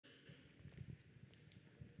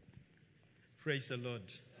Praise the Lord.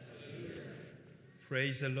 Hallelujah.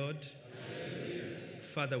 Praise the Lord. Hallelujah.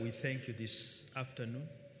 Father, we thank you this afternoon.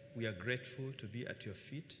 We are grateful to be at your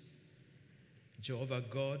feet. Jehovah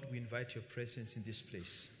God, we invite your presence in this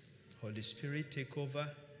place. Holy Spirit, take over.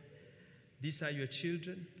 These are your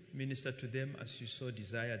children. Minister to them as you so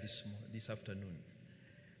desire this afternoon.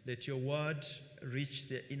 Let your word reach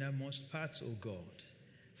the innermost parts, O God.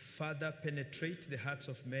 Father, penetrate the hearts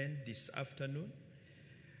of men this afternoon.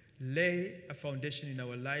 Lay a foundation in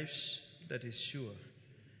our lives that is sure.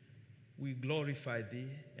 We glorify thee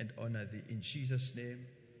and honor thee. In Jesus' name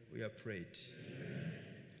we have prayed. Amen.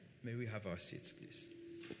 May we have our seats, please.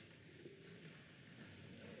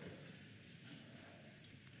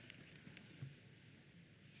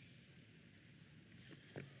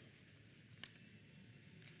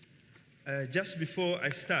 Just before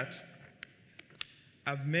I start,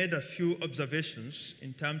 I've made a few observations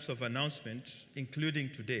in terms of announcement, including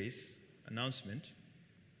today's announcement.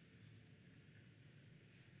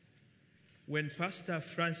 When Pastor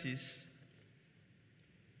Francis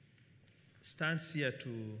stands here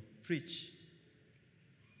to preach,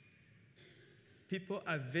 people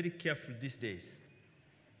are very careful these days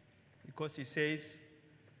because he says,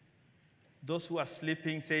 those who are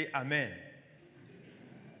sleeping say amen.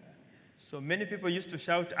 So many people used to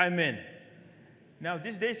shout amen. Now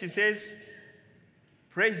these days he says,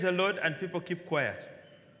 praise the Lord, and people keep quiet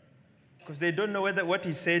because they don't know what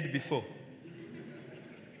he said before.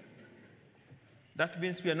 That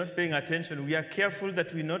means we are not paying attention. We are careful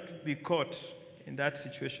that we not be caught in that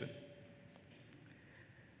situation.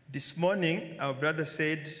 This morning, our brother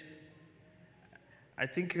said, I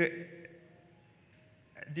think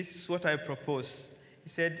this is what I propose.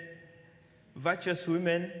 He said, virtuous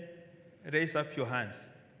women, raise up your hands.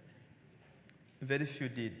 Very few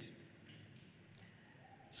did.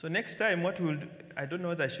 So next time, what we'll do, I don't know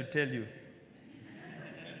what I should tell you.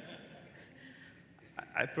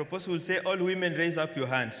 I propose we'll say, all women raise up your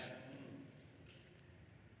hands.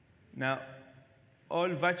 Now, all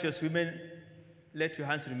virtuous women, let your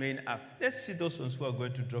hands remain up. Let's see those ones who are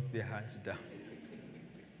going to drop their hands down.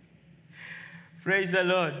 Praise the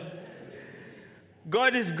Lord.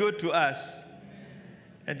 God is good to us.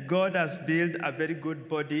 And God has built a very good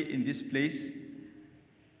body in this place.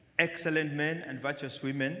 Excellent men and virtuous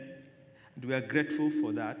women. And we are grateful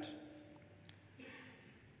for that.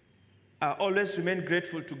 I always remain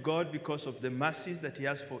grateful to God because of the mercies that he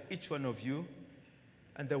has for each one of you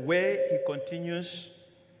and the way he continues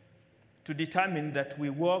to determine that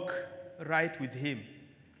we walk right with him.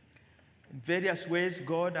 In various ways,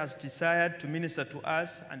 God has desired to minister to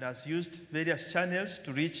us and has used various channels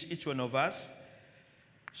to reach each one of us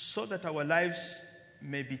so that our lives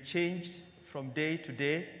may be changed from day to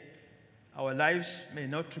day. Our lives may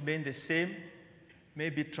not remain the same,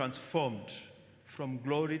 may be transformed from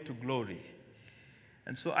glory to glory.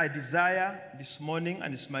 And so I desire this morning,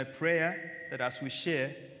 and it's my prayer that as we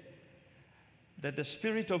share, that the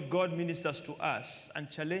Spirit of God ministers to us and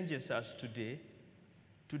challenges us today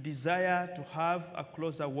to desire to have a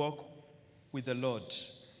closer walk with the Lord.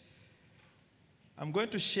 I'm going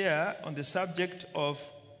to share on the subject of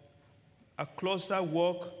a closer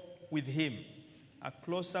walk with him. A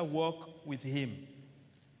closer walk with him.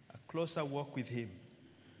 A closer walk with him.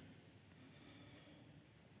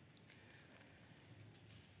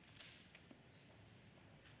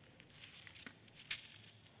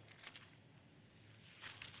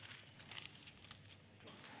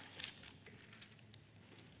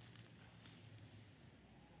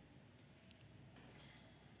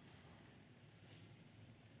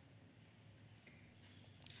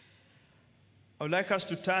 I would like us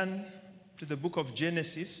to turn to the book of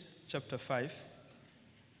Genesis, chapter 5.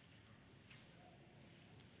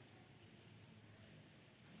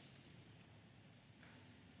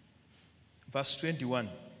 Verse 21.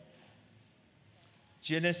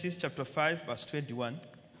 Genesis chapter 5, verse 21.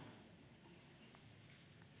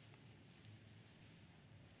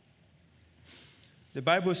 The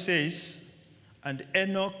Bible says, and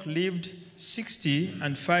Enoch lived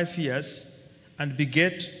 65 years and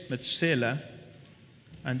begat Methuselah.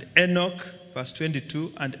 And Enoch, verse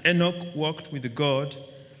 22, and Enoch walked with God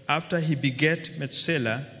after he begat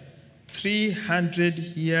Methuselah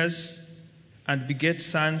 300 years and begat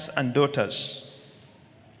sons and daughters.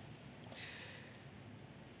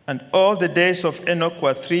 And all the days of Enoch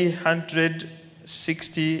were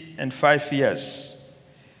 365 years.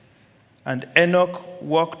 And Enoch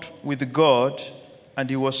walked with God,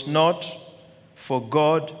 and he was not, for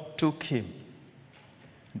God took him.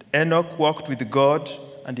 And Enoch walked with God,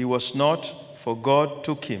 and he was not, for God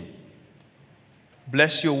took him.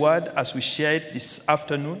 Bless your word as we share it this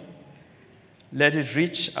afternoon. Let it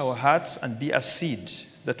reach our hearts and be a seed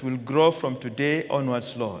that will grow from today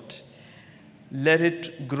onwards, Lord. Let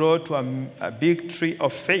it grow to a big tree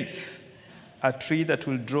of faith, a tree that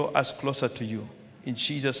will draw us closer to you. In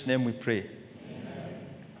Jesus' name we pray. Amen.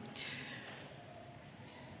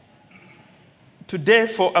 Today,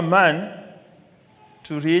 for a man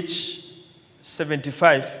to reach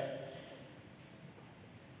 75,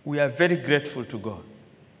 we are very grateful to God.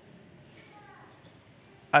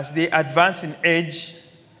 As they advance in age,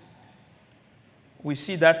 we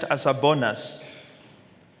see that as a bonus,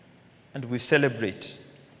 and we celebrate.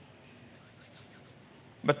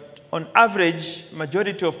 But on average,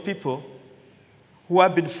 majority of people who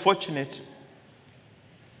have been fortunate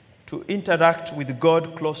to interact with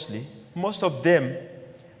God closely, most of them,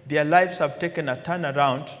 their lives have taken a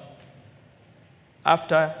turnaround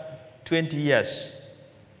after 20 years.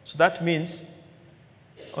 So that means,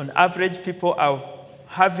 on average, people are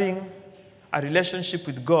having a relationship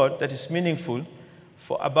with God that is meaningful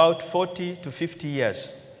for about 40 to 50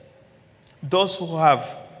 years. Those who have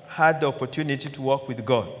had the opportunity to walk with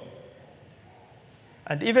God.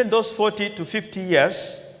 And even those 40 to 50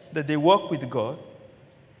 years that they walk with God,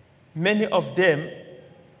 many of them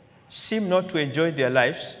seem not to enjoy their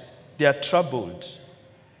lives. They are troubled.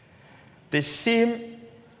 They seem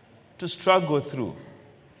to struggle through.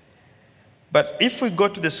 But if we go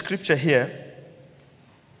to the scripture here,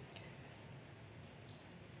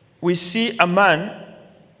 we see a man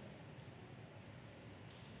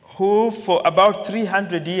who for about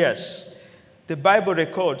 300 years, the Bible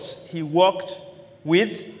records, he walked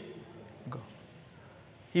with God.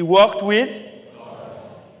 He walked with God.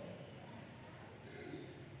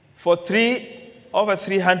 For over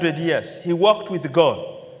 300 years, he walked with God.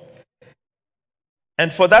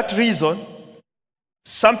 And for that reason,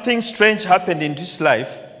 something strange happened in his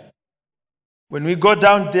life. When we go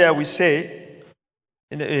down there, we say,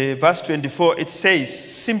 in verse 24, it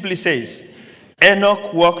simply says,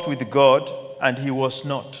 Enoch walked with God, and he was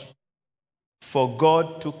not, for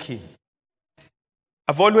God took him.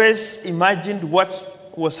 I've always imagined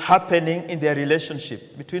what was happening in their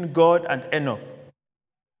relationship between God and Enoch.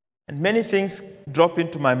 And many things drop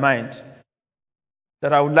into my mind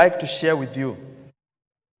that I would like to share with you.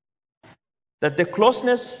 That the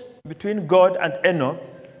closeness between God and Enoch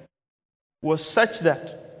was such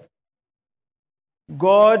that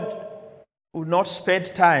God would not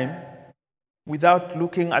spend time without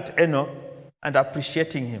looking at Enoch and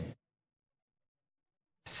appreciating him.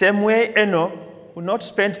 Same way, Enoch would not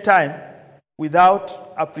spend time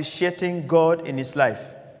without appreciating God in his life.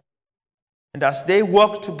 And as they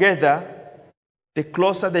walked together, the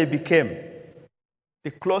closer they became.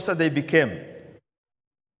 The closer they became.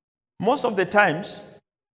 Most of the times,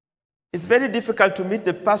 it's very difficult to meet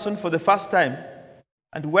the person for the first time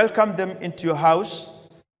and welcome them into your house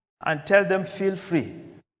and tell them feel free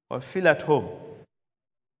or feel at home.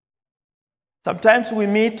 Sometimes we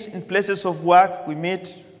meet in places of work, we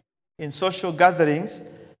meet in social gatherings,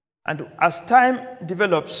 and as time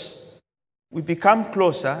develops, we become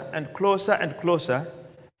closer and closer and closer.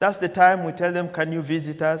 That's the time we tell them, can you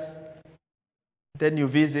visit us? Then you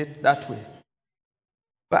visit that way.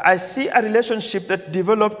 But I see a relationship that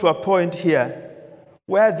developed to a point here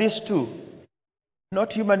where these two,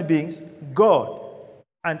 not human beings, God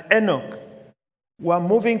and Enoch, were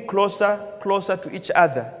moving closer to each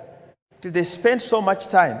other till they spent so much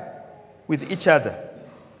time with each other.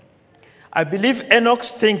 I believe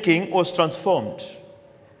Enoch's thinking was transformed.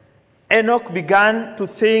 Enoch began to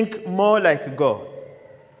think more like God.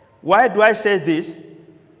 Why do I say this?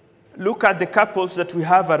 Look at the couples that we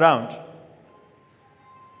have around.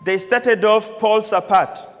 They started off poles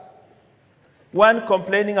apart. One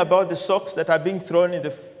complaining about the socks that are being thrown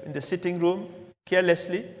in the sitting room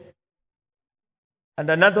carelessly. And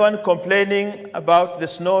another one complaining about the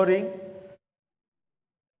snoring.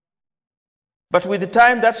 But with the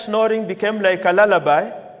time, that snoring became like a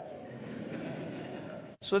lullaby.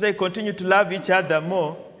 So they continued to love each other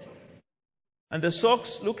more. And the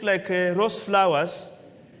socks looked like rose flowers.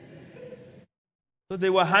 So they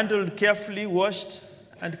were handled carefully, washed,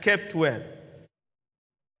 and kept well.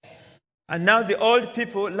 And now the old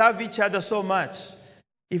people love each other so much.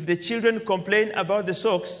 If the children complain about the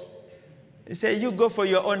socks, they say, you go for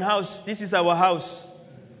your own house. This is our house.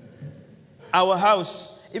 Our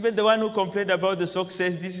house. Even the one who complained about the socks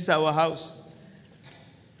says, this is our house.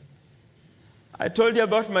 I told you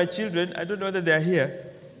about my children. I don't know whether they are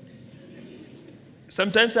here.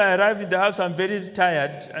 Sometimes I arrive in the house, I'm very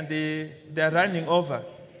tired, and they are running over.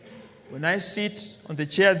 When I sit on the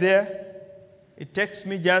chair there, it takes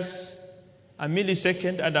me just a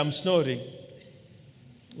millisecond and I'm snoring.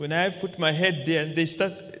 When I put my head there and they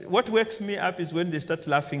start, what wakes me up is when they start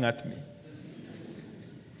laughing at me.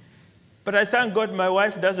 But I thank God my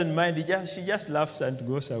wife doesn't mind. She just laughs and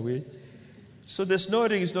goes away. So the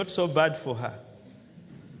snoring is not so bad for her.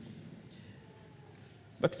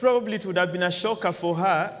 But probably it would have been a shocker for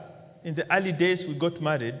her in the early days we got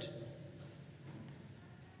married.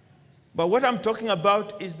 But what I'm talking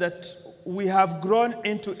about is that we have grown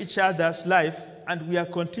into each other's life and we are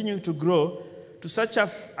continuing to grow to such a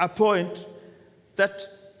point that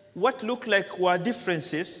what looked like were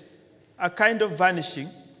differences are kind of vanishing.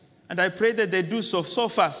 And I pray that they do so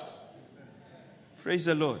fast. Praise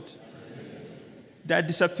the Lord. They are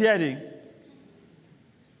disappearing.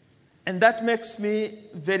 And that makes me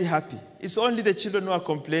very happy. It's only the children who are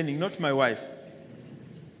complaining, not my wife.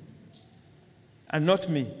 And not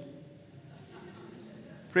me.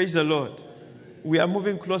 Praise the Lord. We are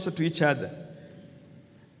moving closer to each other.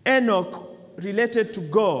 Enoch related to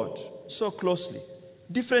God so closely.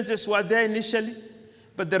 Differences were there initially,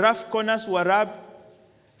 but the rough corners were rubbed,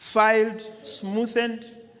 filed, smoothened,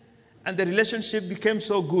 and the relationship became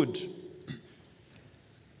so good.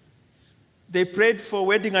 They prayed for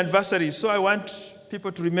wedding anniversaries, so I want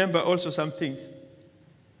people to remember also some things.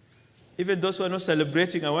 Even those who are not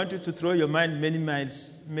celebrating, I want you to throw your mind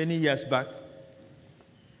many years back.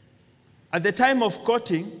 At the time of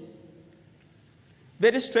courting,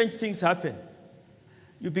 very strange things happen.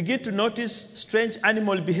 You begin to notice strange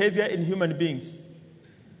animal behavior in human beings.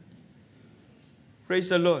 Praise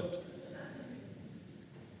the Lord.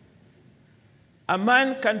 A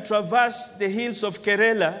man can traverse the hills of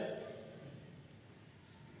Kerala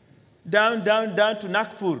down to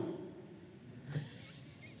Nagpur.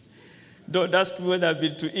 Don't ask me whether I've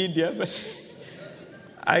been to India, but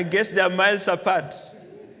I guess they are miles apart.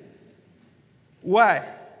 Why?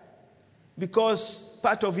 Because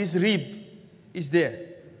part of his rib is there.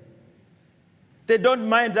 They don't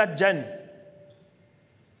mind that journey.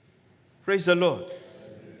 Praise the Lord.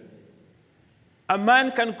 A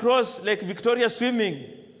man can cross Lake Victoria swimming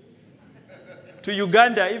to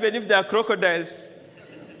Uganda, even if there are crocodiles,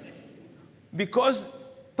 because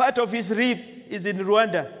part of his rib is in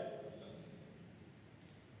Rwanda.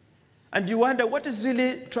 And you wonder, what is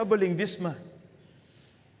really troubling this man?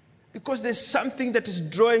 Because there's something that is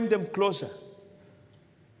drawing them closer.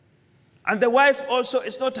 And the wife also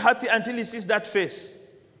is not happy until he sees that face.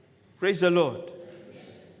 Praise the Lord.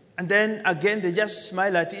 And then again, they just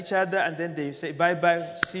smile at each other and then they say,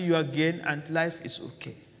 bye-bye, see you again, and life is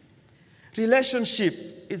okay.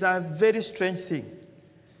 Relationship is a very strange thing.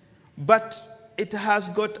 But it has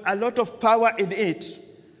got a lot of power in it.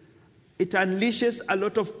 It unleashes a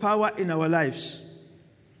lot of power in our lives.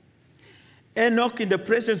 Enoch, in the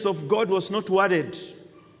presence of God, was not worried.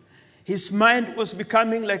 His mind was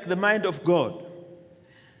becoming like the mind of God.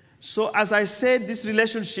 So as I said, these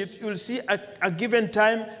relationships, you'll see at a given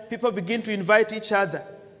time, people begin to invite each other.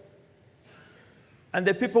 And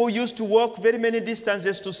the people who used to walk very many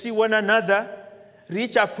distances to see one another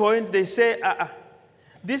reach a point, they say,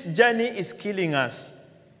 this journey is killing us.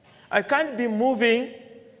 I can't be moving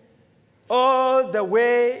all the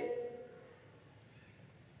way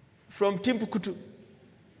from Timbuktu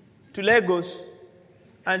to Lagos,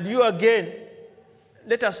 and you again,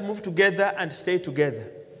 let us move together and stay together.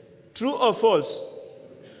 True or false?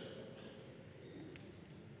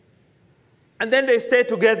 And then they stay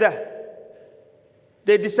together.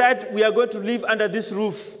 They decide we are going to live under this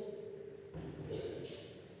roof.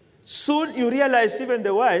 Soon you realize even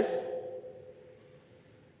the wife,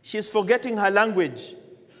 she's forgetting her language,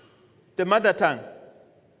 the mother tongue.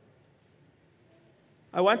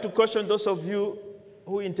 I want to caution those of you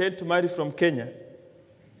who intend to marry from Kenya.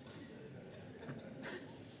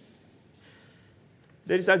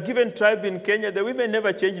 There is a given tribe in Kenya, the women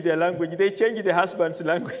never change their language, they change the husband's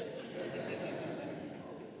language.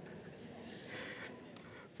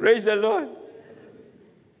 Praise the Lord.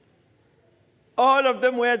 All of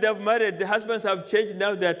them where they have married, the husbands have changed,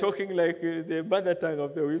 now they are talking like the mother tongue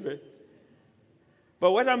of the women.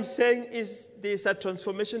 But what I'm saying is there is a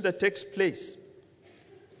transformation that takes place.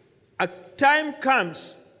 A time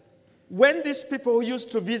comes when these people who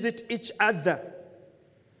used to visit each other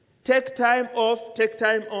take time off, take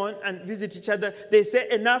time on, and visit each other. They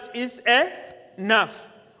say enough is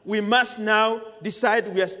enough. We must now decide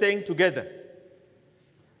we are staying together.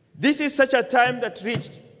 This is such a time that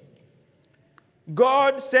reached.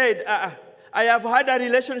 God said, I have had a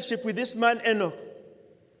relationship with this man Enoch.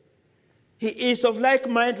 He is of like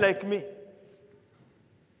mind like me.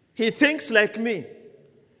 He thinks like me.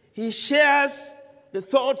 He shares the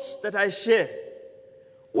thoughts that I share.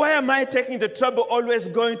 Why am I taking the trouble always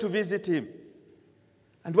going to visit him?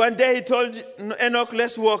 And one day he told Enoch,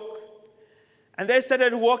 let's walk. And they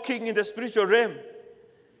started walking in the spiritual realm.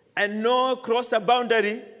 And Noah crossed a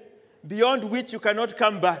boundary beyond which you cannot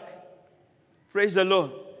come back. Praise the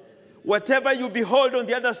Lord. Whatever you behold on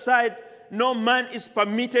the other side, no man is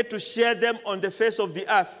permitted to share them on the face of the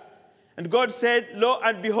earth. And God said, lo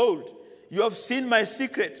and behold, you have seen my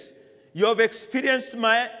secrets. You have experienced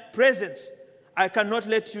my presence. I cannot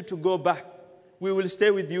let you to go back. We will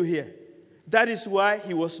stay with you here. That is why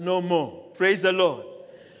he was no more. Praise the Lord.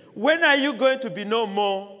 When are you going to be no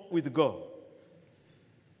more with God?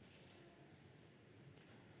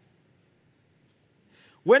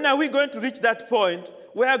 When are we going to reach that point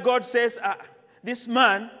where God says, this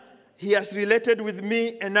man, he has related with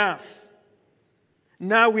me enough.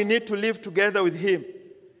 Now we need to live together with him.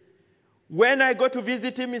 When I go to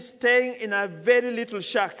visit him, he's staying in a very little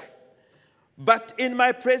shack. But in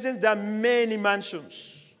my presence, there are many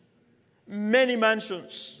mansions. Many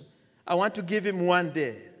mansions. I want to give him one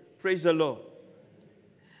day. Praise the Lord.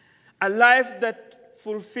 A life that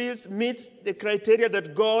fulfills, meets the criteria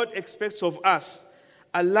that God expects of us.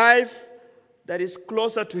 A life that is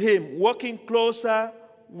closer to him, walking closer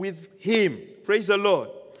with him. Praise the Lord.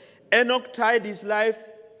 Enoch tied his life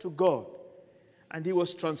to God, and he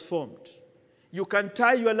was transformed. You can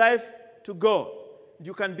tie your life to God.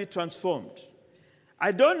 You can be transformed.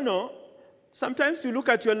 I don't know. Sometimes you look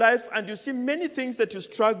at your life and you see many things that you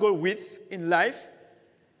struggle with in life.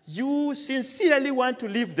 You sincerely want to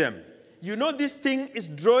leave them. You know this thing is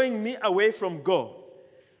drawing me away from God.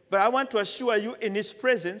 But I want to assure you, in his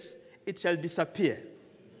presence, it shall disappear.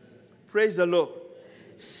 Praise the Lord.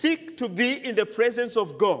 Seek to be in the presence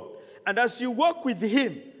of God. And as you walk with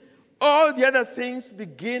him, all the other things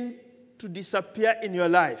begin to disappear in your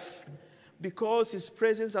life. Because his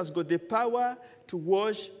presence has got the power to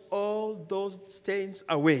wash all those stains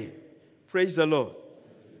away. Praise the Lord.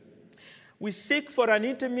 We seek for an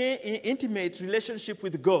intimate relationship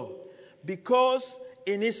with God because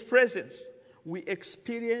in his presence we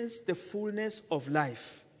experience the fullness of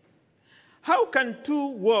life. How can two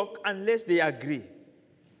walk unless they agree?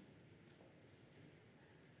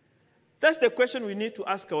 That's the question we need to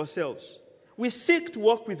ask ourselves. We seek to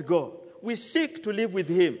walk with God. We seek to live with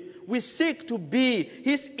him. We seek to be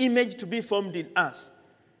his image to be formed in us.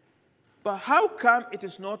 But how come it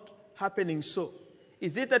is not happening so?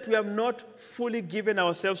 Is it that we have not fully given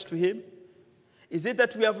ourselves to him? Is it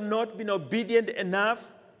that we have not been obedient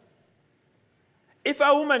enough? If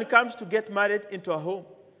a woman comes to get married into a home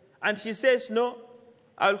and she says, no,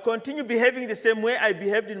 I'll continue behaving the same way I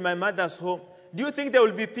behaved in my mother's home, do you think there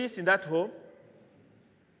will be peace in that home?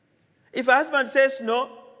 If a husband says, no,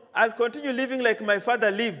 I'll continue living like my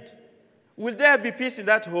father lived, will there be peace in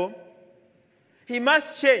that home? He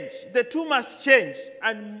must change. The two must change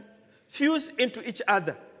and fuse into each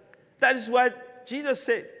other. That is what Jesus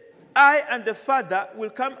said. I and the Father will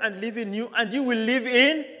come and live in you, and you will live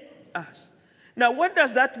in us. Now, what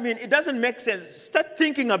does that mean? It doesn't make sense. Start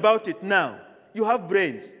thinking about it now. You have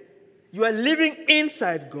brains. You are living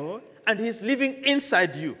inside God, and he's living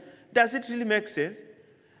inside you. Does it really make sense?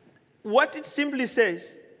 What it simply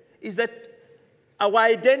says is that our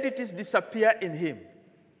identities disappear in him.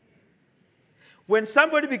 When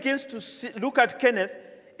somebody begins to look at Kenneth,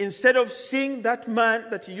 instead of seeing that man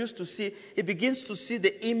that he used to see, he begins to see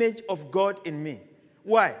the image of God in me.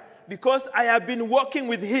 Why? Because I have been walking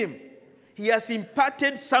with him. He has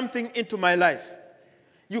imparted something into my life.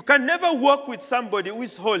 You can never walk with somebody who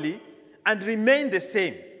is holy and remain the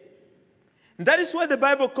same. And that is why the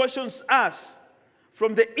Bible cautions us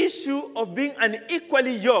from the issue of being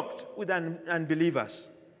unequally yoked with unbelievers.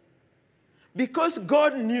 Because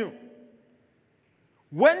God knew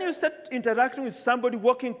when you start interacting with somebody,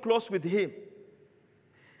 walking close with him,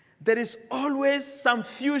 there is always some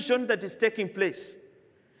fusion that is taking place.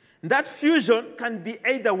 That fusion can be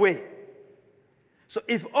either way. So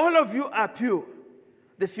if all of you are pure,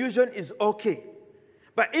 the fusion is okay.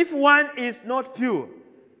 But if one is not pure,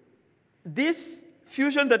 this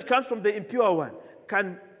fusion that comes from the impure one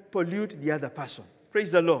can pollute the other person.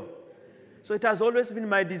 Praise the Lord. So it has always been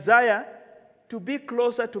my desire to be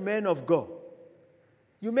closer to men of God.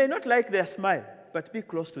 You may not like their smile, but be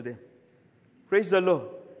close to them. Praise the Lord.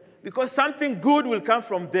 Because something good will come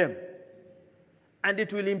from them, and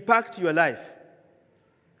it will impact your life.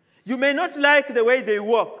 You may not like the way they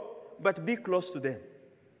walk, but be close to them.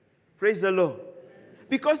 Praise the Lord.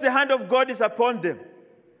 Because the hand of God is upon them.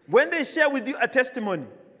 When they share with you a testimony,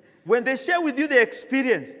 when they share with you their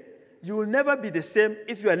experience, you will never be the same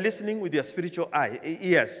if you are listening with your spiritual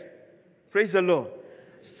ears. Praise the Lord.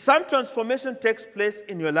 Some transformation takes place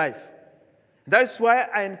in your life. That's why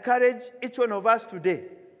I encourage each one of us today.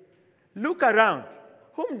 Look around.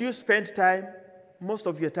 Whom do you spend most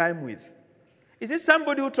of your time with? Is it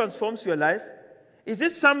somebody who transforms your life? Is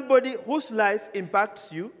it somebody whose life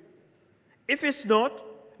impacts you? If it's not,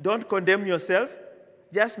 don't condemn yourself.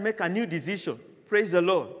 Just make a new decision. Praise the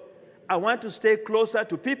Lord. I want to stay closer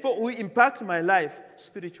to people who impact my life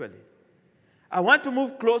spiritually. I want to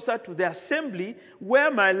move closer to the assembly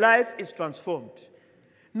where my life is transformed.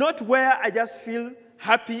 Not where I just feel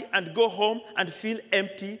happy and go home and feel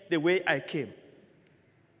empty the way I came.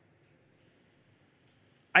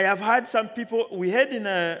 I have had some people, we had in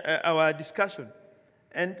our discussion,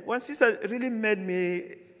 and one sister really made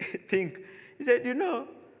me think. He said,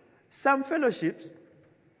 some fellowships,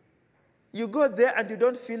 you go there and you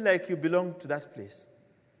don't feel like you belong to that place.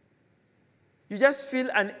 You just feel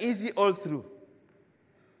uneasy all through.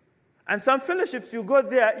 And some fellowships, you go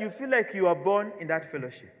there, you feel like you are born in that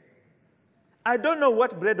fellowship. I don't know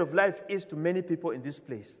what bread of life is to many people in this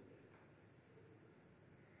place.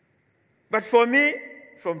 But for me,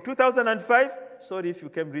 from 2005, sorry if you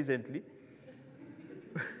came recently,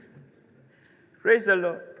 praise the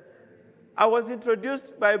Lord, I was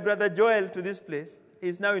introduced by Brother Joel to this place.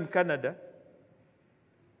 He's now in Canada.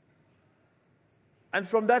 And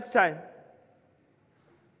from that time,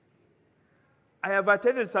 I have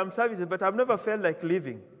attended some services, but I've never felt like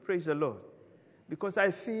leaving. Praise the Lord. Because I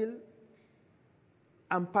feel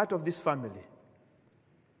I'm part of this family.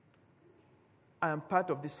 I am part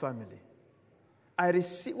of this family.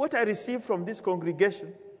 What I received from this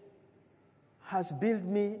congregation has built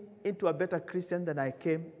me into a better Christian than I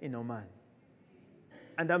came in Oman.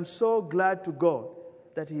 And I'm so glad to God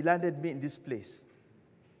that He landed me in this place.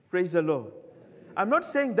 Praise the Lord. I'm not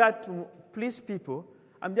saying that to please people.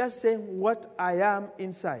 I'm just saying what I am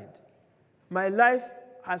inside. My life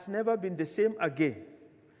has never been the same again.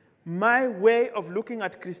 My way of looking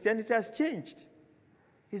at Christianity has changed.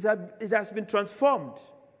 It has been transformed.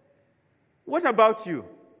 What about you?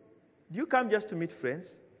 Do you come just to meet friends?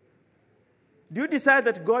 Do you desire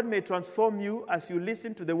that God may transform you as you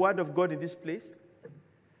listen to the word of God in this place?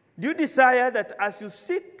 Do you desire that as you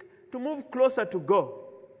seek to move closer to God,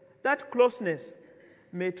 that closeness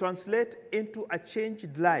may translate into a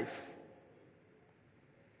changed life?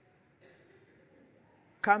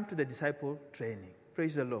 Come to the disciple training.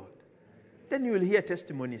 Praise the Lord. Then you will hear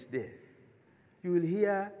testimonies there. You will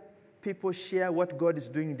hear people share what God is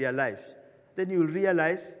doing in their lives. Then you will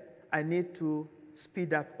realize, I need to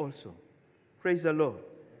speed up also. Praise the Lord.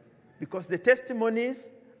 Because the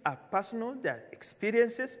testimonies are personal, they are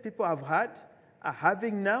experiences people have had, are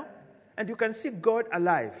having now, and you can see God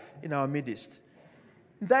alive in our midst.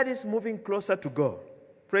 That is moving closer to God.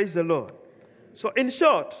 Praise the Lord. So in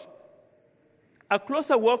short, a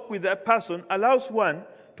closer walk with a person allows one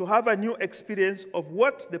to have a new experience of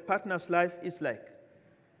what the partner's life is like.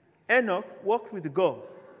 Enoch walked with God.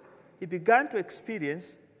 He began to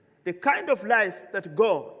experience the kind of life that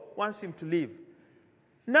God wants him to live.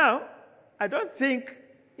 Now, I don't think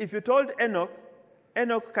if you told Enoch,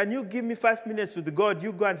 can you give me 5 minutes with God,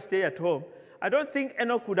 you go and stay at home, I don't think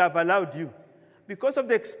Enoch would have allowed you. Because of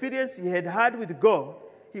the experience he had had with God,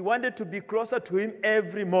 he wanted to be closer to Him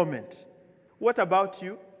every moment. What about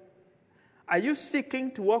you? Are you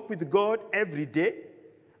seeking to walk with God every day?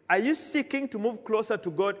 Are you seeking to move closer to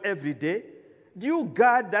God every day? Do you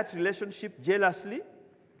guard that relationship jealously?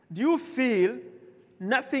 Do you feel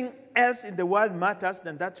nothing else in the world matters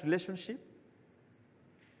than that relationship?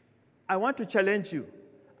 I want to challenge you.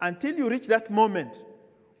 Until you reach that moment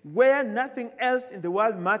where nothing else in the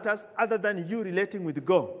world matters other than you relating with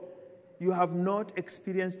God, you have not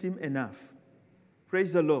experienced Him enough.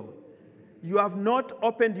 Praise the Lord. You have not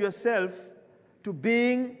opened yourself to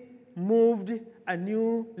being moved a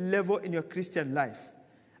new level in your Christian life.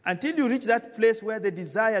 Until you reach that place where the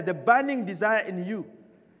desire, the burning desire in you,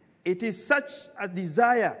 it is such a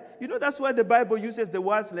desire. That's why the Bible uses the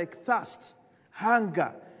words like thirst,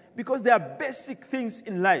 hunger, because they are basic things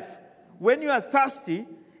in life. When you are thirsty,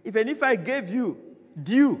 even if I gave you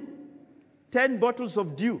dew, 10 bottles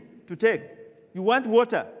of dew to take, you want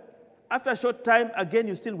water. After a short time, again,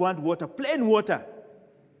 you still want water, plain water.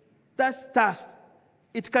 That's thirst.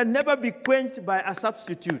 It can never be quenched by a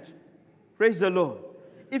substitute. Praise the Lord.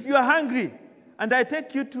 If you are hungry, and I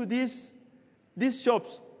take you to these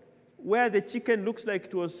shops where the chicken looks like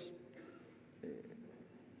it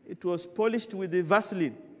was polished with the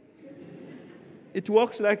Vaseline. It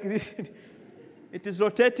walks like this. It is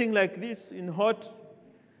rotating like this in hot.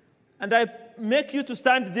 And I make you to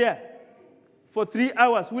stand there for 3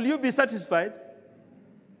 hours. Will you be satisfied?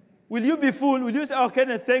 Will you be full? Will you say, oh,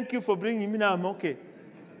 Kenneth, thank you for bringing me now, I'm okay?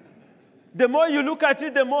 The more you look at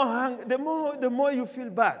it, the more you feel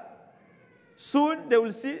bad. Soon they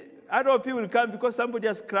will see, ROP will come because somebody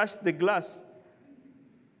has crushed the glass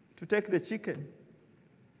to take the chicken.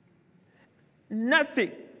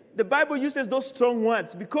 Nothing. The Bible uses those strong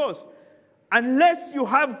words because unless you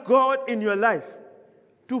have God in your life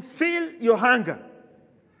to fill your hunger,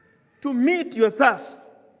 to meet your thirst,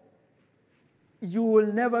 you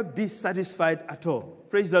will never be satisfied at all.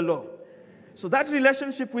 Praise the Lord. So that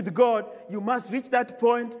relationship with God, you must reach that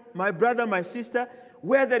point, my brother, my sister,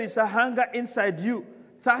 where there is a hunger inside you,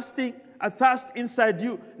 a thirst inside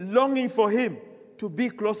you, longing for Him to be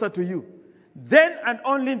closer to you. Then and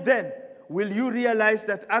only then will you realize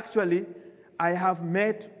that actually I have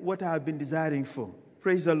met what I have been desiring for.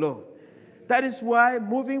 Praise the Lord. That is why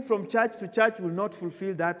moving from church to church will not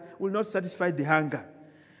fulfill that, will not satisfy the hunger.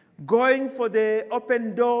 Going for the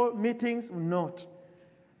open door meetings will not.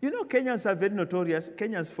 You know, Kenyans are very notorious.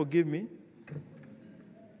 Kenyans, forgive me.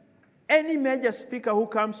 Any major speaker who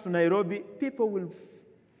comes to Nairobi, people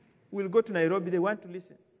will go to Nairobi. They want to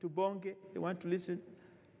listen to Bonge. They want to listen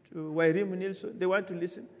to Wairimu Nilsson. They want to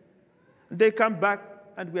listen. They come back,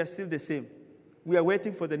 and we are still the same. We are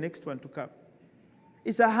waiting for the next one to come.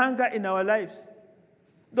 It's a hunger in our lives.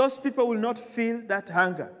 Those people will not feel that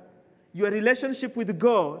hunger. Your relationship with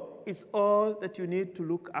God is all that you need to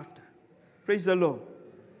look after. Praise the Lord.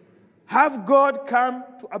 Have God come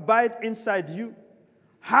to abide inside you.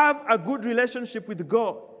 Have a good relationship with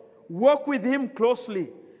God. Walk with Him closely.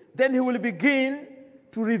 Then He will begin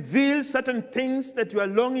to reveal certain things that you are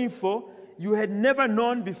longing for, you had never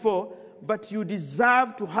known before, but you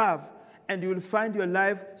deserve to have, and you will find your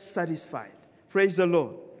life satisfied. Praise the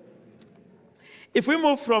Lord. If we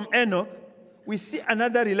move from Enoch, we see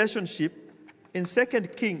another relationship in 2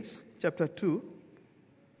 Kings chapter 2.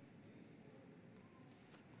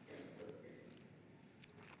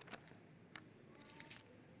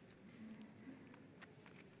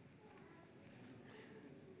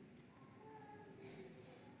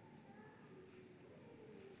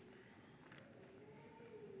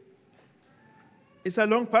 It's a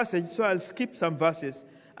long passage, so I'll skip some verses.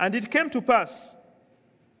 And it came to pass,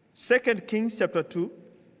 2 Kings chapter 2,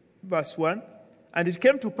 verse 1, and it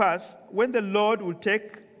came to pass, when the Lord would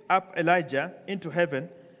take up Elijah into heaven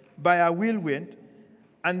by a whirlwind,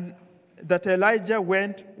 and that Elijah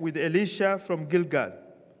went with Elisha from Gilgal.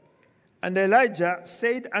 And Elijah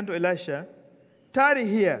said unto Elisha, tarry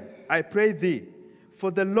here, I pray thee,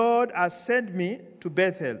 for the Lord has sent me to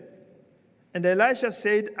Bethel. And Elisha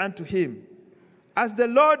said unto him, as the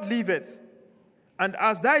Lord liveth, and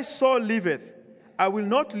as thy soul liveth, I will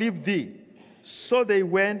not leave thee. So they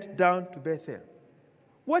went down to Bethel.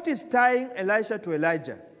 What is tying Elisha to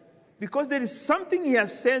Elijah? Because there is something he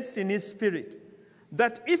has sensed in his spirit,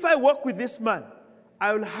 that if I walk with this man,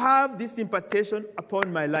 I will have this impartation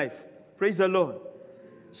upon my life. Praise the Lord.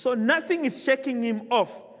 So nothing is shaking him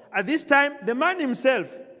off. At this time, the man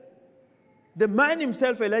himself,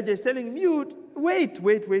 Elijah, is telling him, you wait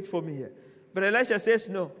for me here. But Elisha says,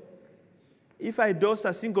 no. If I doze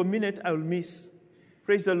a single minute, I will miss.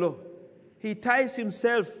 Praise the Lord. He ties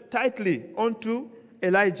himself tightly onto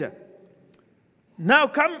Elijah. Now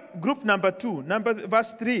come group number 2,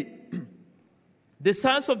 verse 3. The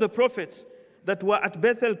sons of the prophets that were at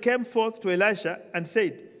Bethel came forth to Elisha and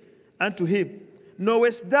said unto him,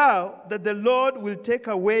 knowest thou that the Lord will take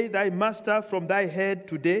away thy master from thy head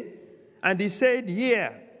today? And he said,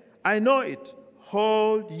 yea, I know it.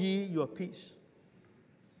 Hold ye your peace.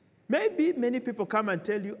 Maybe many people come and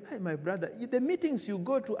tell you, hey, my brother, the meetings you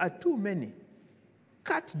go to are too many.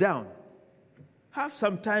 Cut down. Have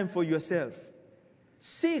some time for yourself.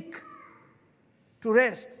 Seek to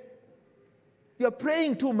rest. You're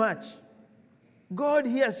praying too much. God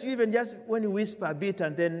hears you even just when you whisper a bit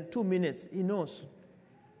and then 2 minutes, He knows.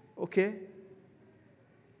 Okay?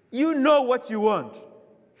 You know what you want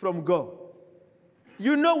from God.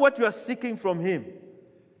 You know what you are seeking from Him.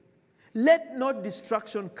 Let not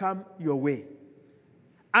distraction come your way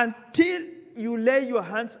until you lay your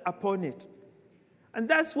hands upon it. And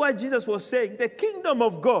that's why Jesus was saying the kingdom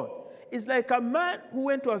of God is like a man who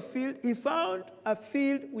went to a field. He found a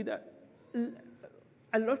field with a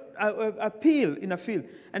peel in a field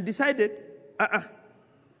and decided,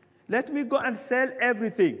 let me go and sell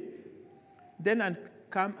everything. Then and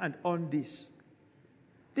come and own this.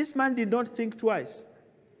 This man did not think twice.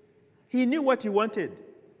 He knew what he wanted.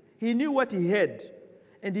 He knew what he had.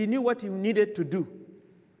 And he knew what he needed to do.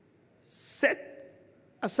 Set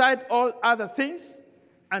aside all other things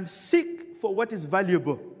and seek for what is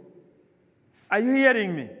valuable. Are you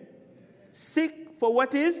hearing me? Seek for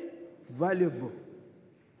what is valuable.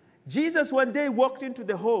 Jesus one day walked into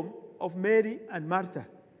the home of Mary and Martha.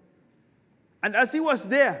 And as he was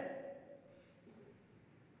there,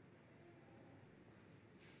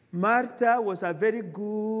 Martha was a very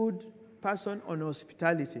good person on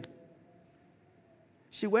hospitality.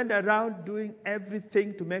 She went around doing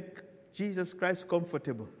everything to make Jesus Christ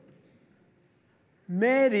comfortable.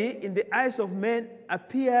 Mary, in the eyes of men,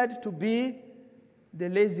 appeared to be the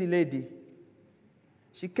lazy lady.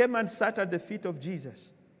 She came and sat at the feet of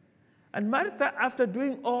Jesus. And Martha, after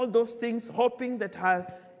doing all those things, hoping that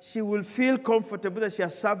she will feel comfortable that she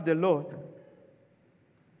has served the Lord,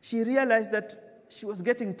 she realized that she was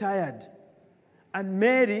getting tired. And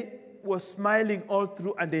Mary was smiling all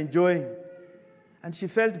through and enjoying. And she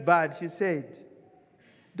felt bad. She said,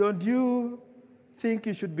 "Don't you think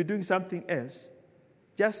you should be doing something else?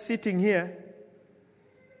 Just sitting here?"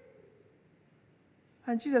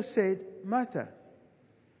 And Jesus said, "Martha,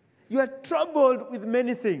 you are troubled with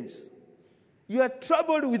many things. You are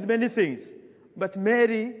troubled with many things. But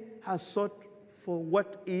Mary has sought for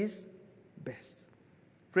what is best."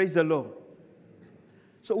 Praise the Lord.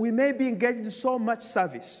 So we may be engaged in so much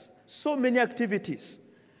service, so many activities.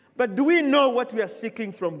 But do we know what we are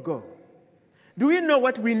seeking from God? Do we know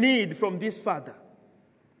what we need from this Father?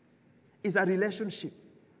 It's a relationship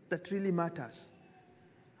that really matters.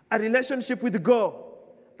 A relationship with God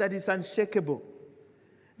that is unshakable.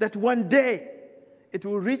 That one day it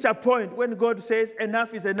will reach a point when God says,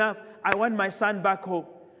 "Enough is enough. I want my son back home.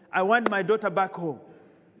 I want my daughter back home."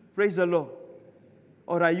 Praise the Lord.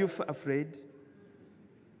 Or are you afraid?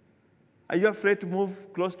 Are you afraid to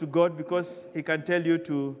move close to God because he can tell you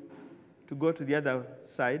to go to the other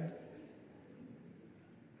side?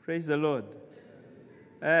 Praise the Lord.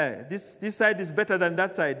 This side is better than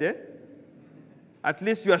that side, eh? At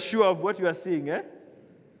least you are sure of what you are seeing, eh?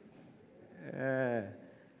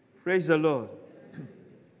 Praise the Lord.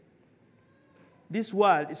 This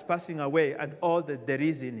world is passing away and all that there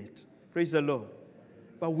is in it. Praise the Lord.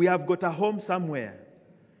 But we have got a home somewhere.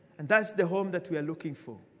 And that's the home that we are looking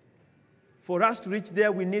for. For us to reach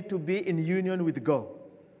there, we need to be in union with God.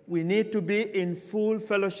 We need to be in full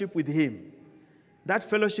fellowship with him. That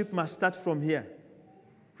fellowship must start from here.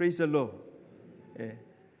 Praise the Lord.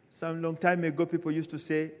 Some long time ago, people used to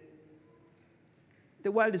say,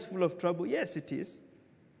 the world is full of trouble. Yes, it is.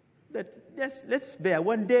 But yes, let's bear.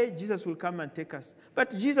 One day, Jesus will come and take us.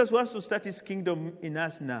 But Jesus wants to start his kingdom in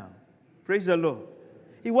us now. Praise the Lord.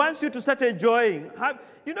 He wants you to start enjoying.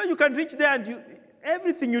 You can reach there and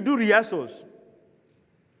everything you do rehearsals.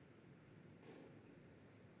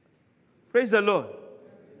 Praise the Lord.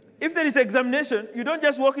 If there is examination, you don't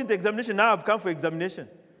just walk into examination, "Now I've come for examination."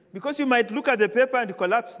 Because you might look at the paper and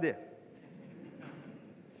collapse there.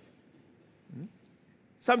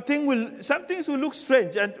 Some things will look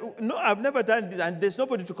strange. And no, I've never done this. And there's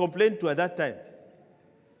nobody to complain to at that time.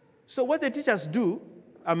 So what the teachers do,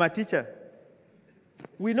 I'm a teacher.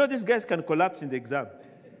 We know these guys can collapse in the exam.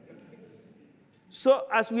 So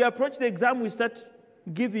as we approach the exam, we start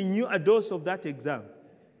giving you a dose of that exam.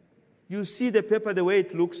 You see the paper the way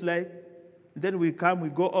it looks like. Then we come, we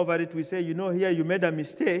go over it. We say, here you made a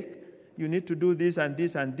mistake. You need to do this and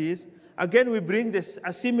this and this. Again, we bring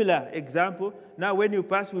a similar example. Now, when you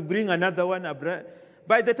pass, we bring another one.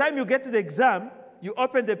 By the time you get to the exam, you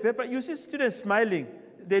open the paper, you see students smiling.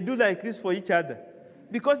 They do like this for each other.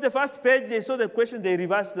 Because the first page, they saw the question they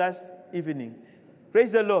reversed last evening.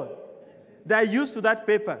 Praise the Lord. They are used to that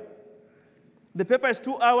paper. The paper is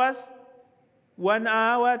 2 hours, 1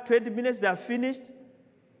 hour, 20 minutes, they are finished.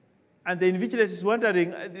 And the invigilator is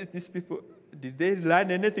wondering, these people, did they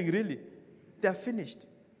learn anything really? They are finished.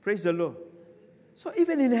 Praise the Lord. So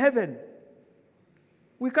even in heaven,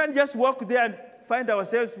 we can't just walk there and find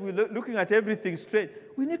ourselves looking at everything straight.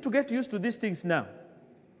 We need to get used to these things now.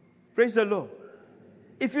 Praise the Lord.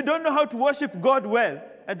 If you don't know how to worship God well,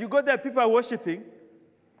 and you go there, people are worshiping,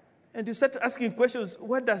 and you start asking questions,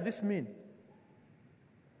 what does this mean?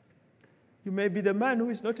 You may be the man who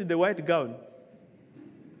is not in the white gown.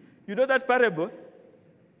 You know that parable?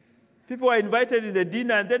 People were invited in the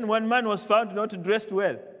dinner, and then one man was found not dressed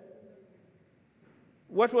well.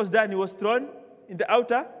 What was done? He was thrown in the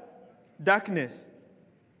outer darkness.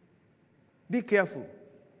 Be careful.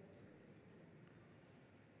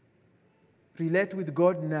 Relate with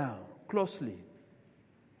God now, closely,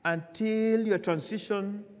 until your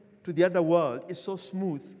transition to the other world is so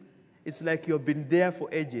smooth, it's like you've been there for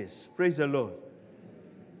ages. Praise the Lord.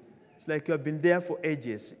 It's like you've been there for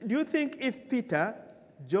ages. Do you think if Peter,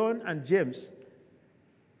 John, and James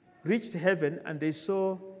reached heaven and they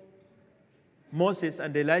saw Moses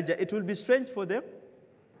and Elijah, it will be strange for them?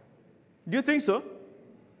 Do you think so?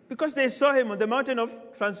 Because they saw him on the mountain of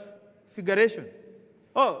transfiguration.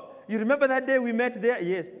 Oh, you remember that day we met there?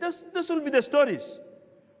 Yes. This will be the stories.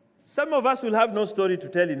 Some of us will have no story to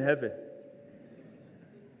tell in heaven.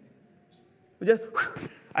 We just,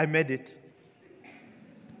 I made it.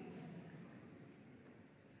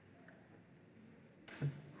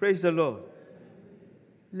 Praise the Lord.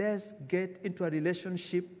 Let's get into a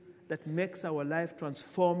relationship that makes our life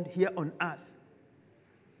transformed here on earth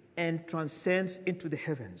and transcends into the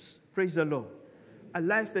heavens. Praise the Lord. A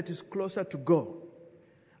life that is closer to God.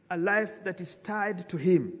 A life that is tied to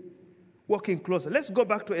Him. Walking closer. Let's go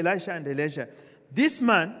back to Elisha and Elijah. This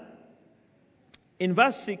man, in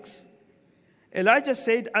verse 6, Elijah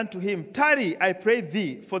said unto him, tarry, I pray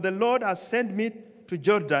thee, for the Lord has sent me to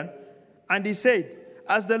Jordan. And he said,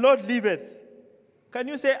 as the Lord liveth. Can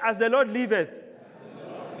you say, as the Lord liveth?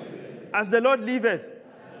 As the Lord liveth.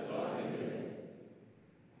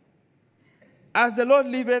 As the Lord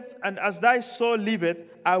liveth, and as thy soul liveth,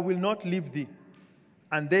 I will not leave thee.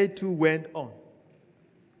 And they two went on.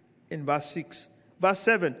 In verse 6. Verse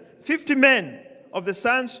 7. 50 men of the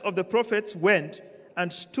sons of the prophets went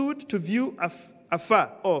and stood to view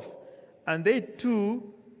afar off. And they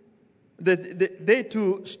too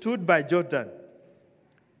stood by Jordan.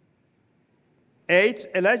 8.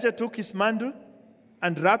 Elijah took his mantle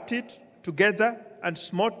and wrapped it together and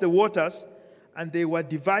smote the waters, and they were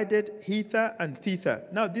divided hither and thither.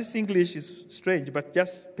 Now, this English is strange, but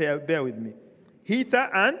just bear with me. Hither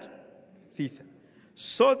and thither.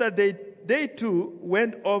 So that they too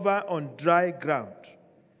went over on dry ground.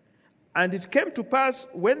 And it came to pass,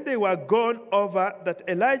 when they were gone over, that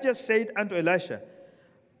Elijah said unto Elisha,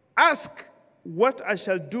 ask what I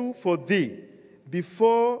shall do for thee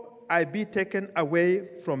before I be taken away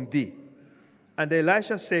from thee. And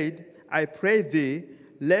Elisha said, I pray thee,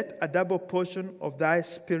 let a double portion of thy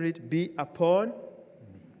spirit be upon me.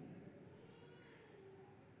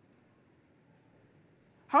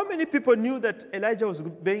 How many people knew that Elijah was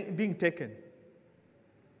being taken?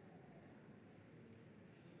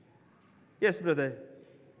 Yes, brother.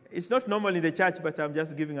 It's not normal in the church, but I'm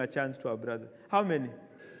just giving a chance to our brother. How many?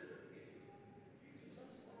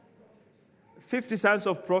 50 sons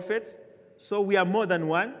of prophets. So we are more than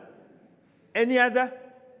one. Any other?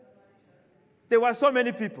 There were so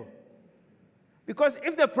many people. Because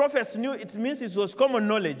if the prophets knew, it means it was common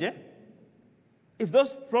knowledge. If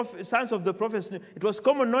those sons of the prophets knew, it was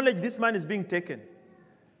common knowledge this man is being taken.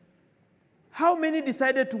 How many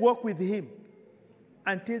decided to walk with him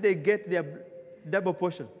until they get their double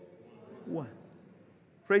portion? One.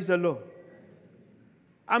 Praise the Lord.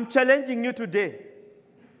 I'm challenging you today.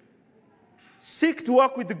 Seek to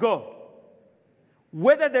walk with God,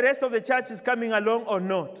 whether the rest of the church is coming along or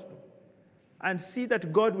not, and see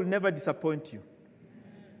that God will never disappoint you.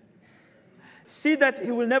 See that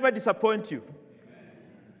He will never disappoint you.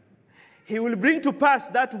 He will bring to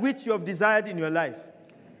pass that which you have desired in your life.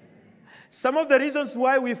 Some of the reasons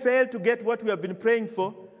why we fail to get what we have been praying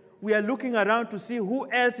for, we are looking around to see who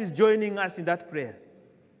else is joining us in that prayer.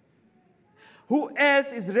 Who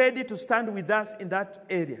else is ready to stand with us in that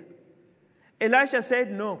area? Elisha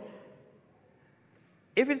said, no.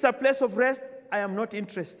 If it's a place of rest, I am not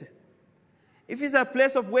interested. If it's a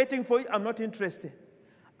place of waiting for you, I'm not interested.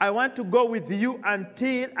 I want to go with you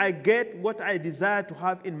until I get what I desire to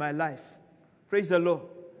have in my life. Praise the Lord.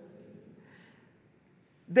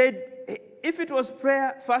 If it was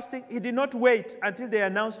prayer, fasting, he did not wait until they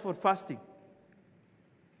announced for fasting.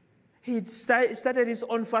 He started his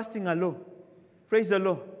own fasting alone. Praise the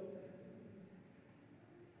Lord.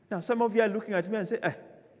 Now, some of you are looking at me and say,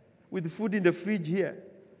 with the food in the fridge here.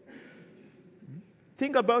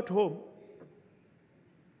 Think about home.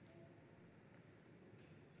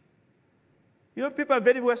 You know, people are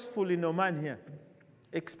very wasteful in Oman here.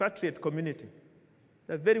 Expatriate community.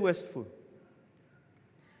 They're very wasteful.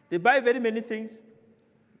 They buy very many things.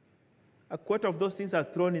 A quarter of those things are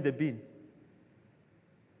thrown in the bin.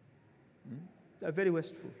 They're very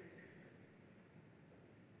wasteful.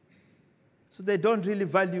 So they don't really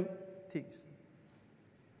value things.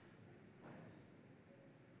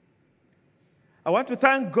 I want to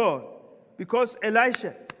thank God because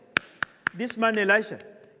Elisha, this man Elisha,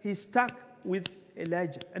 he stuck with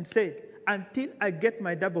Elijah and said, until I get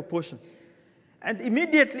my double portion. And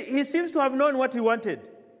immediately, he seems to have known what he wanted.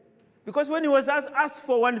 Because when he was asked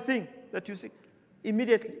for one thing that you see,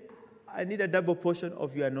 immediately, I need a double portion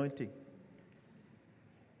of your anointing.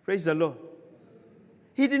 Praise the Lord.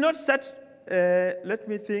 He did not start, let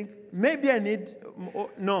me think, maybe I need,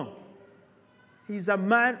 no. He's a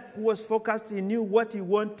man who was focused. He knew what he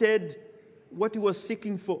wanted, what he was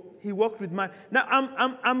seeking for. He walked with man. Now,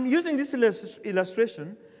 I'm using this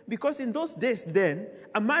illustration because in those days then,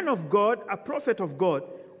 a man of God, a prophet of God,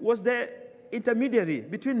 was the intermediary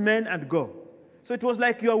between men and God. So it was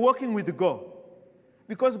like you are walking with God.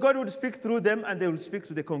 Because God would speak through them and they would speak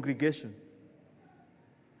to the congregation.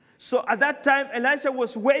 So at that time, Elisha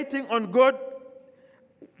was waiting on God.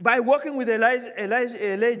 By walking with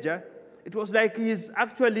Elijah, it was like he's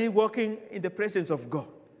actually walking in the presence of God.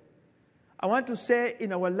 I want to say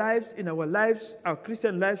in our lives, our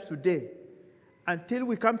Christian lives today, until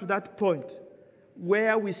we come to that point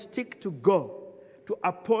where we stick to God to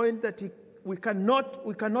a point that we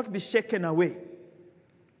cannot be shaken away.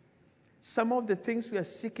 Some of the things we are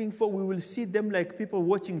seeking for, we will see them like people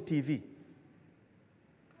watching TV.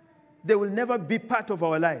 They will never be part of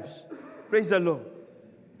our lives. Praise the Lord.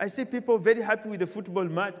 I see people very happy with the football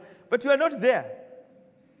match, but you are not there.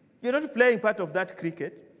 You're not playing part of that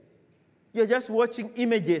cricket. You're just watching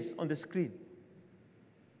images on the screen.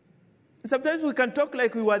 And sometimes we can talk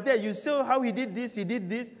like we were there. You saw how he did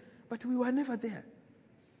this, but we were never there.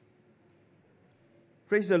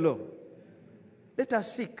 Praise the Lord. Let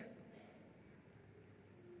us seek.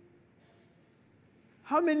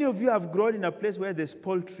 How many of you have grown in a place where there's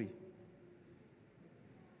poultry?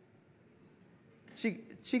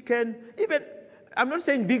 Chicken, even, I'm not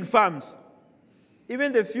saying big farms,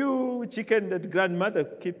 even the few chicken that grandmother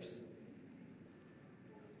keeps.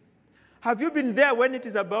 Have you been there when it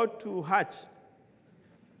is about to hatch?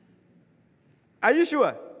 Are you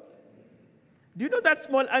sure? Do you know that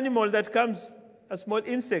small animal that comes, a small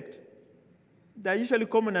insect? They're usually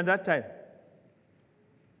common at that time.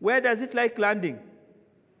 Where does it like landing?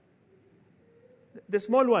 The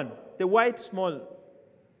small one, the white small.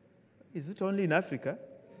 Is it only in Africa?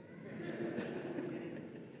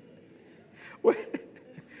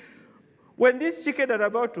 When these chickens are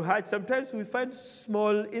about to hatch, sometimes we find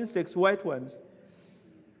small insects, white ones.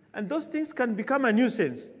 And those things can become a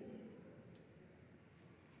nuisance.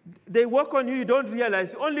 They walk on you, you don't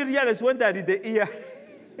realize. You only realize when they're in the ear.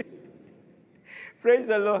 Praise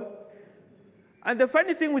the Lord. And the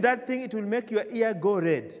funny thing with that thing, it will make your ear go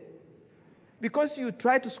red. Because you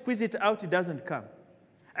try to squeeze it out, it doesn't come.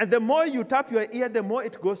 And the more you tap your ear, the more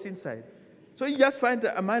it goes inside. So you just find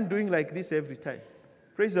a man doing like this every time.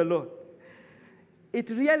 Praise the Lord. It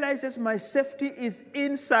realizes my safety is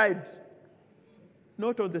inside,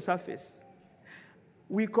 not on the surface.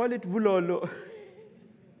 We call it vulolo.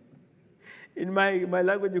 In my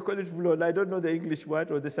language, you call it vulolo. I don't know the English word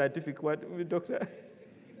or the scientific word, doctor.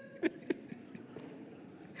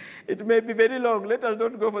 It may be very long. Let us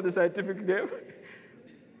not go for the scientific name.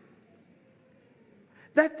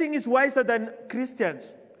 That thing is wiser than Christians.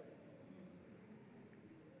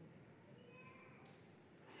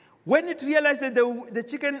 When it realizes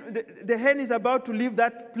the hen is about to leave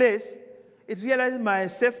that place, it realizes my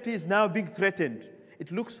safety is now being threatened.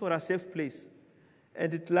 It looks for a safe place,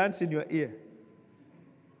 and it lands in your ear.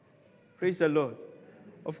 Praise the Lord.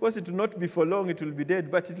 Of course, it will not be for long, it will be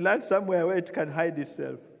dead, but it lands somewhere where it can hide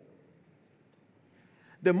itself.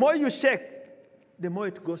 The more you shake, the more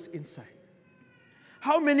it goes inside.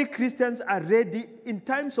 How many Christians are ready in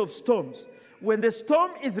times of storms? When the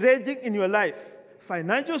storm is raging in your life,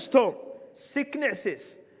 financial storm,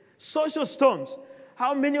 sicknesses, social storms,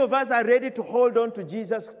 how many of us are ready to hold on to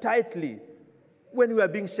Jesus tightly when we are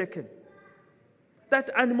being shaken?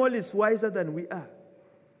 That animal is wiser than we are.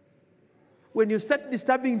 When you start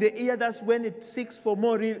disturbing the ear, that's when it seeks for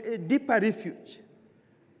more deeper refuge.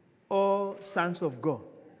 Oh, sons of God,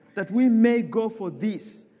 that we may go for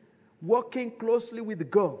this, walking closely with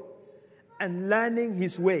God and learning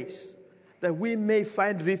his ways, that we may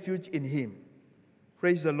find refuge in him.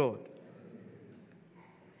 Praise the Lord.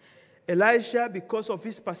 Elisha, because of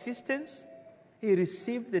his persistence, he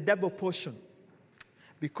received the double portion.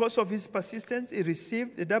 Because of his persistence, he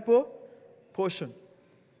received the double portion.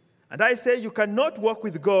 And I say you cannot walk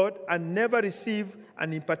with God and never receive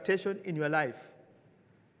an impartation in your life.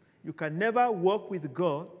 You can never walk with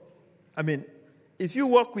God. If you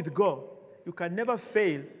walk with God, you can never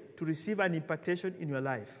fail to receive an impartation in your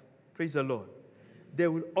life. Praise the Lord. There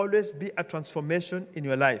will always be a transformation in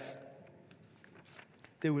your life.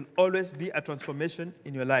 There will always be a transformation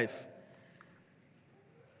in your life.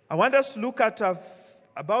 I want us to look at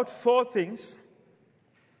about 4 things,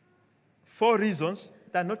 4 reasons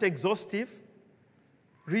that are not exhaustive,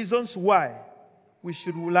 reasons why we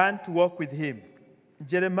should learn to walk with him.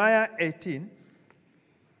 Jeremiah 18.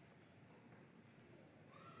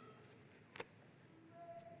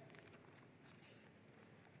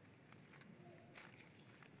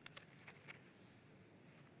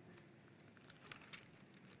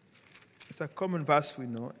 It's a common verse we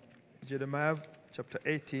know. Jeremiah chapter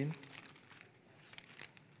 18.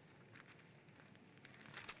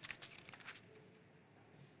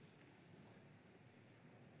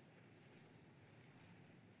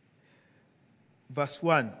 Verse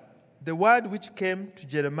 1. The word which came to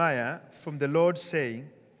Jeremiah from the Lord, saying,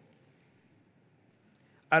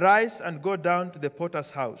 Arise and go down to the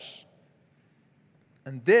potter's house,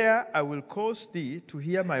 and there I will cause thee to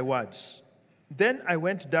hear my words. Then I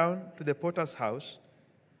went down to the potter's house,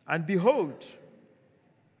 and behold,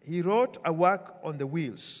 he wrought a work on the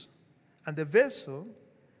wheels, and the vessel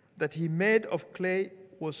that he made of clay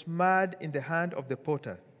was marred in the hand of the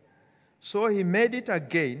potter. So he made it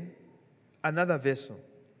again another vessel,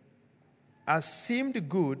 as seemed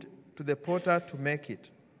good to the potter to make it.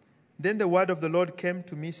 Then the word of the Lord came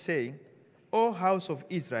to me, saying, O house of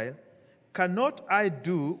Israel, cannot I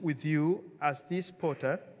do with you as this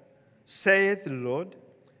potter, saith the Lord?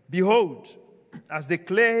 Behold, as the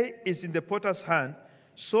clay is in the potter's hand,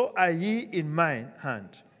 so are ye in mine hand,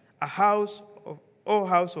 O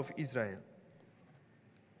house of Israel.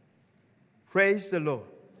 Praise the Lord.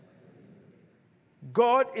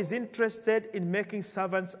 God is interested in making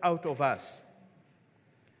servants out of us.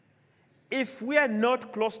 If we are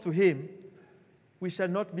not close to him, we shall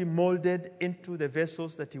not be molded into the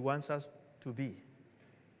vessels that he wants us to be.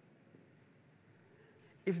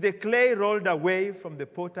 If the clay rolled away from the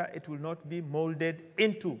potter, it will not be molded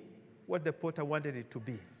into what the potter wanted it to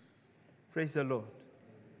be. Praise the Lord.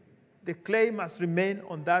 The clay must remain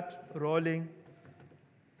on that rolling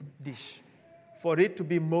dish for it to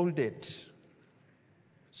be molded.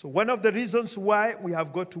 So one of the reasons why we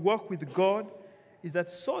have got to work with God is that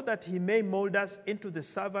so that he may mold us into the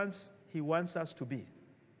servants he wants us to be.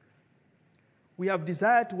 We have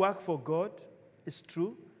desired to work for God, it's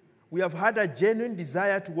true. We have had a genuine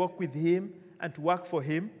desire to work with him and to work for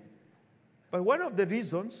him. But one of the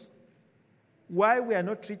reasons why we are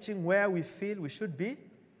not reaching where we feel we should be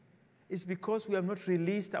is because we have not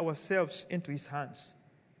released ourselves into his hands.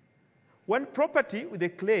 One property with the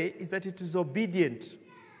clay is that it is obedient.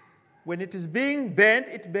 When it is being bent,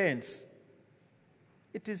 it bends.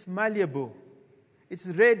 It is malleable. It's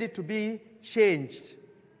ready to be changed.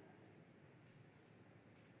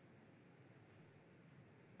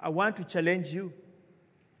 I want to challenge you.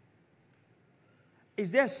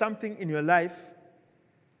 Is there something in your life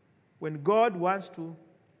when God wants to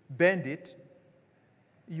bend it,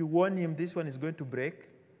 you warn him this one is going to break?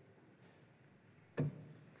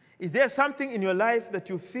 Is there something in your life that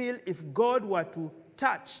you feel if God were to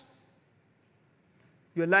touch,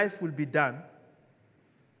 your life will be done?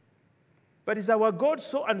 But is our God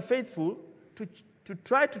so unfaithful to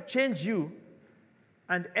try to change you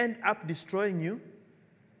and end up destroying you?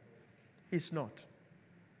 He's not.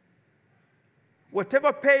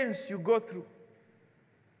 Whatever pains you go through,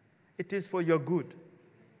 it is for your good.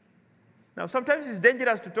 Now, sometimes it's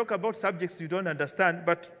dangerous to talk about subjects you don't understand,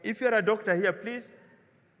 but if you're a doctor here, please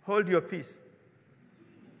hold your peace.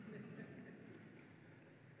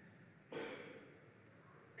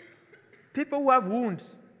 People who have wounds,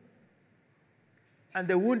 and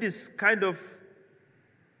the wound is kind of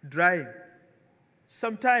drying,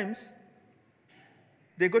 sometimes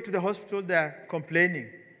they go to the hospital, they're complaining.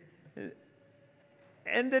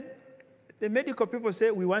 And the medical people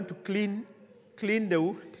say, we want to clean the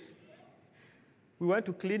wound. We want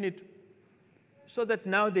to clean it so that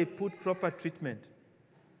now they put proper treatment.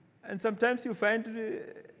 And sometimes you find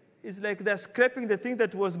it's like they're scraping the thing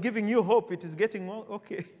that was giving you hope. It is getting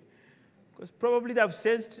okay. Because probably they have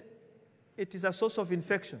sensed it is a source of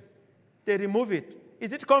infection. They remove it.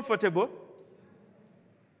 Is it comfortable?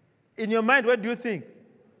 In your mind, what do you think?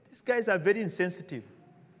 These guys are very insensitive.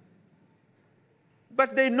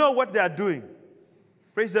 But they know what they are doing.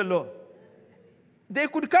 Praise the Lord. They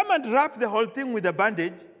could come and wrap the whole thing with a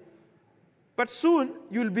bandage, but soon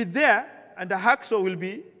you'll be there and a hacksaw will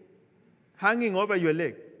be hanging over your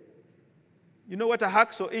leg. You know what a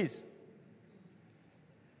hacksaw is?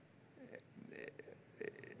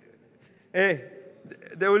 They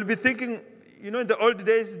will be thinking, in the old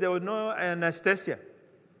days, there was no anesthesia.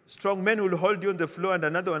 Strong men will hold you on the floor and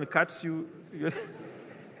another one cuts you.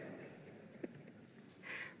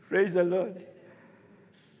 Praise the Lord.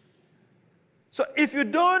 So if you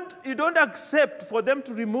don't accept for them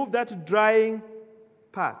to remove that drying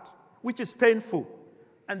part, which is painful,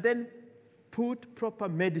 and then put proper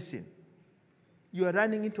medicine, you are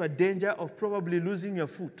running into a danger of probably losing your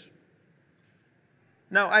foot.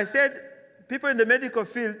 Now, I said, people in the medical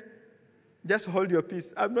field, just hold your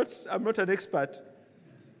peace. I'm not an expert.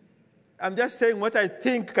 I'm just saying what I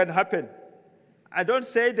think can happen. I don't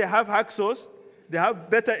say they have hacksaws. They have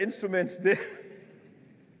better instruments there.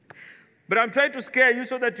 But I'm trying to scare you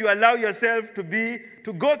so that you allow yourself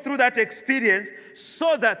to go through that experience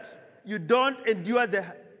so that you don't endure the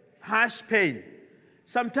harsh pain.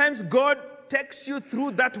 Sometimes God takes you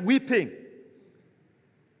through that weeping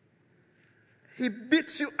He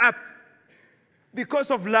beats you up because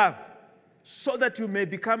of love, so that you may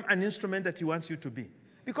become an instrument that he wants you to be.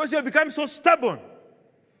 Because you have become so stubborn.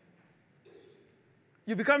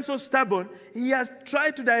 You become so stubborn. He has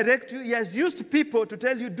tried to direct you. He has used people to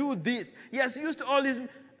tell you, do this. He has used all his...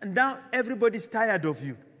 And now everybody's tired of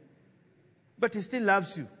you. But he still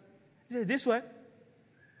loves you. He says, this one,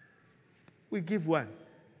 we give one.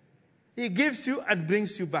 He gives you and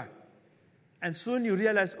brings you back. And soon you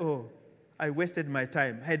realize, oh, I wasted my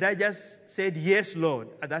time. Had I just said, yes, Lord,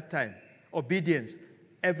 at that time, obedience,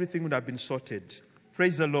 everything would have been sorted.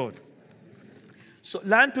 Praise the Lord. So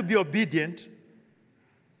learn to be obedient.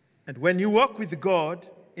 And when you walk with God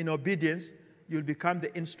in obedience, you'll become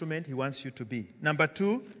the instrument he wants you to be. Number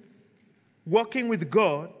 2, walking with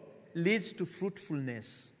God leads to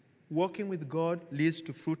fruitfulness. Walking with God leads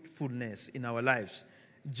to fruitfulness in our lives.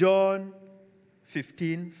 John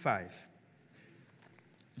 15:5.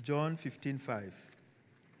 John 15:5.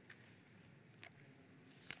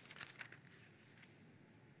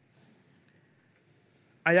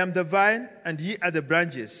 I am the vine, and ye are the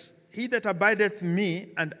branches. He that abideth in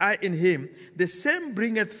me, and I in him, the same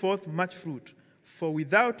bringeth forth much fruit. For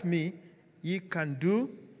without me ye can do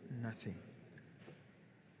nothing.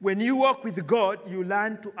 When you walk with God, you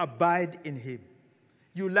learn to abide in him.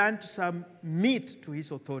 You learn to submit to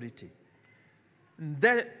his authority. And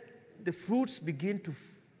then the fruits begin to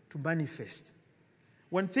manifest.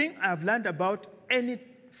 One thing I've learned about any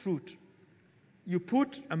fruit, you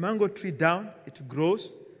put a mango tree down, it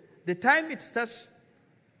grows. The time it starts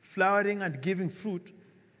flowering and giving fruit,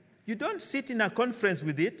 you don't sit in a conference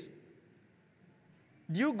with it.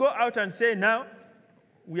 You go out and say, now,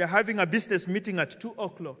 we are having a business meeting at 2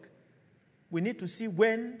 o'clock. We need to see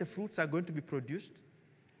when the fruits are going to be produced.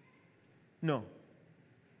 No.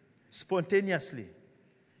 Spontaneously.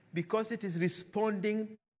 Because it is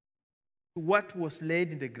responding to what was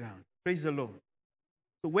laid in the ground. Praise the Lord.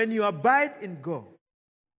 So when you abide in God,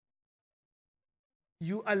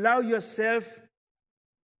 you allow yourself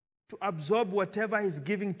to absorb whatever he's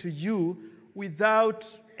giving to you without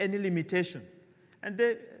any limitation. And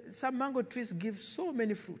some mango trees give so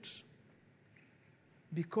many fruits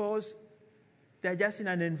because they're just in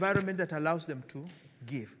an environment that allows them to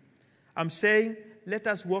give. I'm saying, let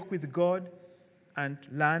us walk with God and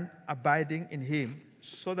learn abiding in him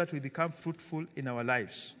so that we become fruitful in our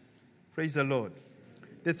lives. Praise the Lord.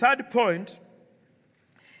 The third point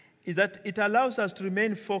is that it allows us to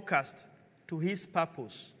remain focused to his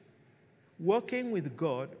purpose. Walking with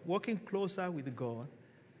God, walking closer with God,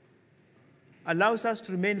 allows us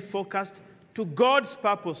to remain focused to God's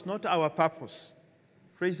purpose, not our purpose.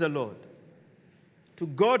 Praise the Lord. To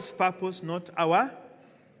God's purpose, not our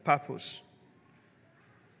purpose.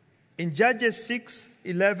 In Judges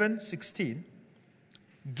 6:11-16,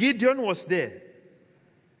 Gideon was there.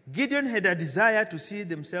 Gideon had a desire to see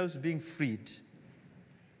themselves being freed.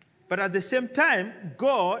 But at the same time,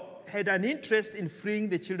 God had an interest in freeing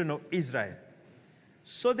the children of Israel.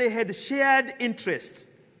 So they had shared interests.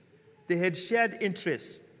 They had shared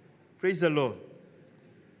interests. Praise the Lord.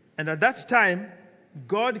 And at that time,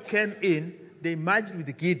 God came in, they merged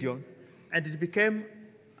with Gideon, and it became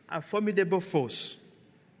a formidable force.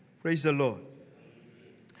 Praise the Lord.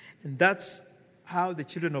 And that's how the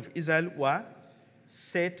children of Israel were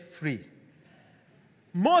set free.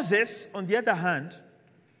 Moses, on the other hand,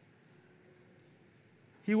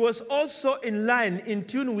 he was also in line, in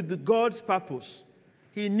tune with God's purpose.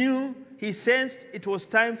 He knew, he sensed it was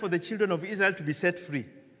time for the children of Israel to be set free.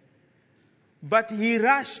 But he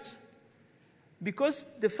rushed. Because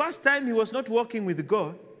the first time he was not working with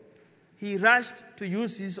God, he rushed to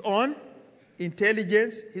use his own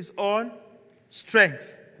intelligence, his own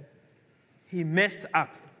strength. He messed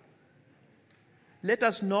up. Let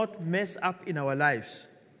us not mess up in our lives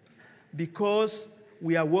because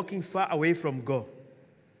we are walking far away from God.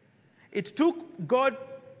 It took God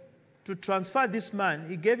to transfer this man.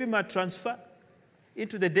 He gave him a transfer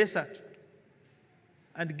into the desert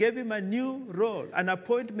and gave him a new role, an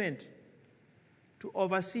appointment to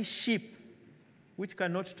oversee sheep which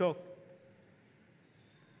cannot talk.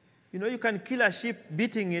 You know, you can kill a sheep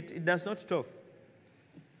beating it, it does not talk.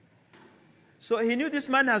 So he knew this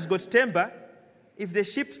man has got temper. If the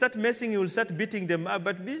sheep start messing, he will start beating them up.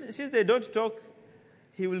 But since they don't talk,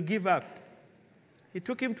 he will give up. He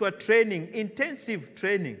took him to a training, intensive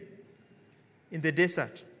training in the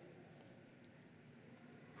desert.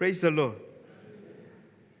 Praise the Lord.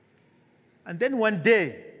 And then one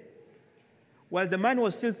day, while the man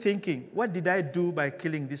was still thinking, what did I do by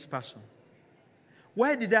killing this person?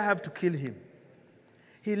 Why did I have to kill him?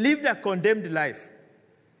 He lived a condemned life.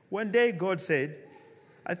 One day God said,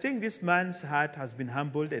 I think this man's heart has been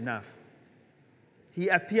humbled enough. He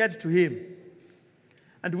appeared to him.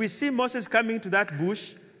 And we see Moses coming to that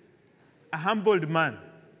bush, a humbled man,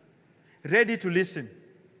 ready to listen.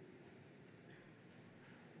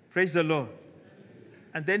 Praise the Lord.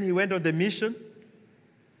 And then he went on the mission.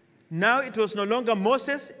 Now it was no longer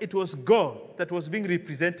Moses, it was God that was being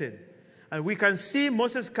represented. And we can see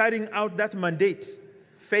Moses carrying out that mandate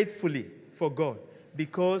faithfully for God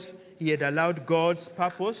because he had allowed God's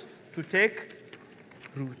purpose to take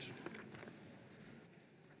root.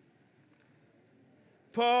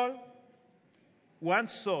 Paul,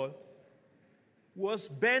 once Saul, was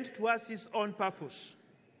bent towards his own purpose.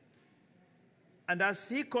 And as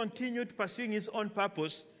he continued pursuing his own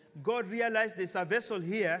purpose, God realized there's a vessel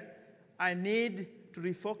here. I need to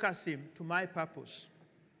refocus him to my purpose.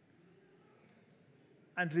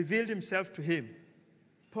 And revealed himself to him.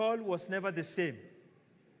 Paul was never the same.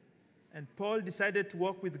 And Paul decided to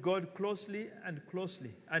walk with God closely and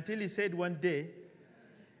closely until he said one day,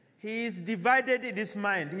 he is divided in his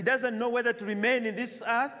mind. He doesn't know whether to remain in this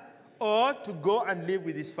earth or to go and live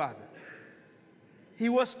with his Father. He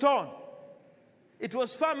was torn. It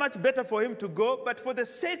was far much better for him to go, but for the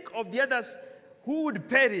sake of the others who would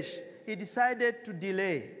perish, he decided to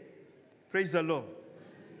delay. Praise the Lord.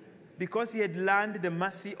 Because he had learned the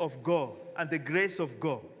mercy of God and the grace of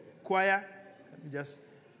God. Choir,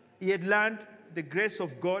 he had learned the grace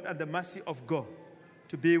of God and the mercy of God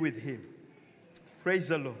to be with him. Praise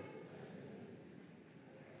the Lord.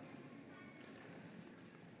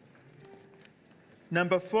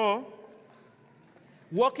 Number 4,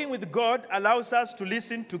 walking with God allows us to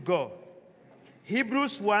listen to God.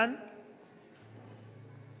 Hebrews 1,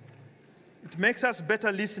 it makes us better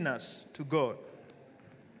listeners to God.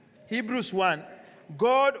 Hebrews 1,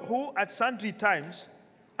 God who at sundry times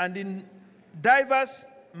and in diverse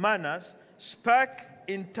manners spake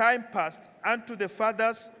in time past unto the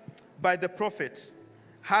fathers by the prophets,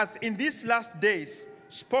 hath in these last days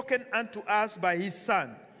spoken unto us by his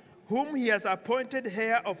Son, whom he has appointed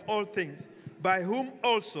heir of all things, by whom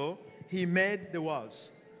also he made the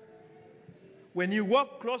worlds. When you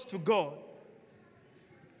walk close to God,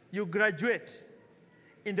 you graduate.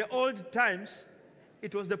 In the old times,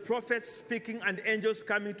 it was the prophets speaking and angels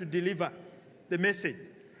coming to deliver the message.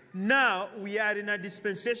 Now we are in a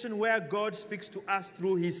dispensation where God speaks to us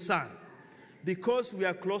through his Son because we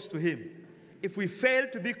are close to him. If we fail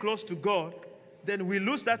to be close to God, then we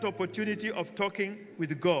lose that opportunity of talking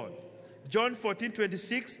with God. John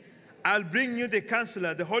 14:26, I'll bring you the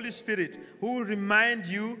Counselor, the Holy Spirit, who will remind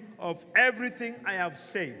you of everything I have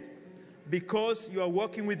said. Because you are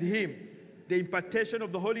walking with him, the impartation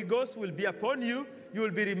of the Holy Ghost will be upon you. You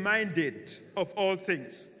will be reminded of all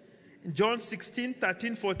things. In John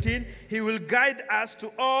 16:13, 14, he will guide us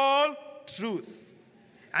to all truth.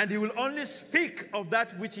 And he will only speak of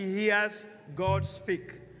that which he hears God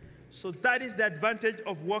speak. So that is the advantage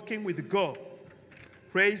of walking with God.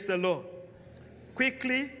 Praise the Lord.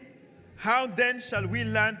 Quickly, how then shall we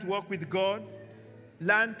learn to walk with God?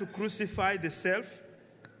 Learn to crucify the self.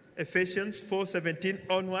 Ephesians 4:17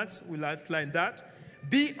 onwards, we'll outline that.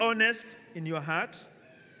 Be honest in your heart.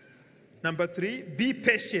 Number 3, be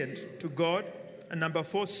patient to God. And number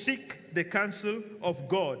 4, seek the counsel of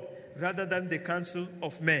God rather than the counsel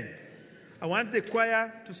of men. I want the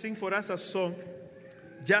choir to sing for us a song,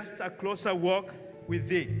 Just a Closer Walk with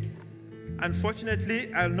Thee.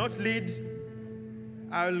 Unfortunately, I'll not lead.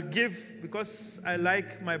 I'll give, because I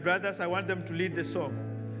like my brothers, I want them to lead the song.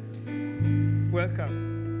 Welcome.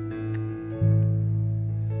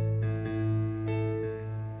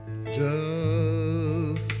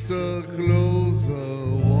 Just a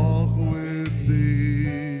closer walk with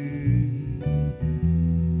thee,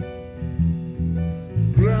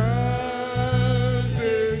 granted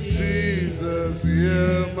Jesus,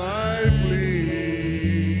 hear my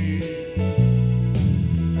plea.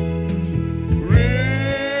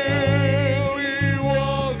 Really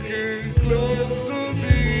walking close to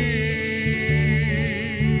thee,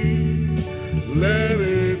 let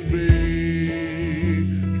it be.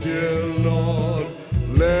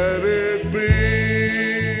 Let it be.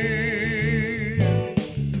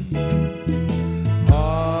 I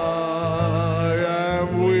am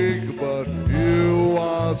weak, but you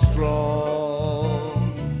are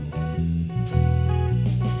strong.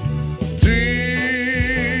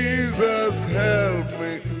 Jesus, help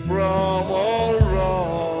me from all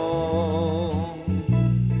wrong.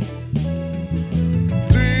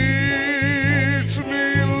 Teach me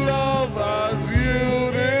love as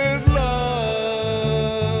you did love.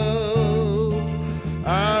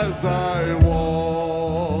 As I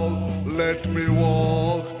walk, let me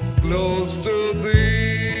walk close to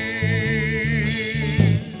thee.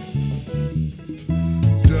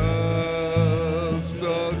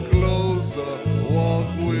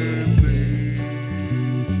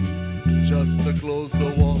 just a closer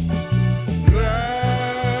walk.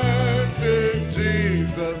 Grant it,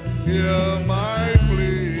 Jesus, hear my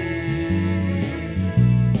plea.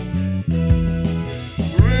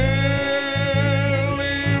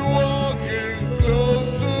 Really walking close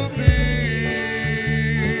to thee.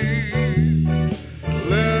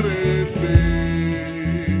 Let it be,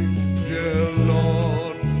 dear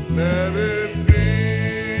Lord, let it be.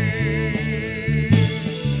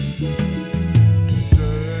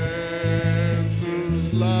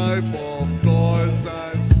 This life of toils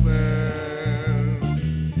and snares.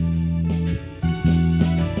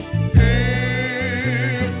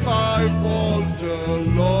 If I falter,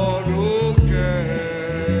 Lord, who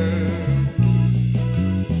cares?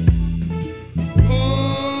 Who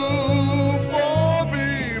for me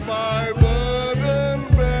my burden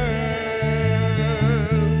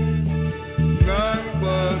bears? None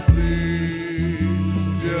but thee,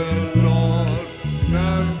 dear Lord,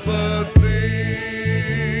 none but thee.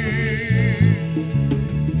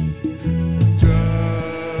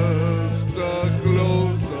 Just a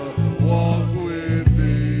closer walk with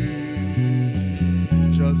thee.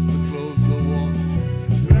 Just a closer walk.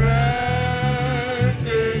 Grant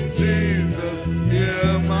it, Jesus, hear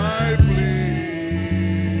my plea.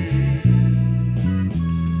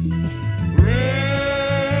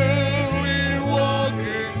 Really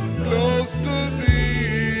walking close to thee.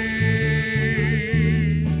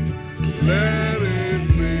 Let it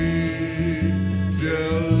be,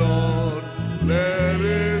 dear Lord, let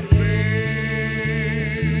it be.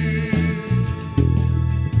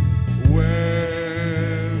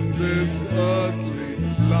 When this earthly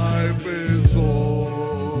life is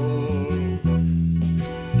o'er,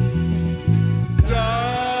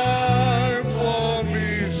 time for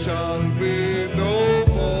me shall be no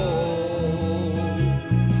more.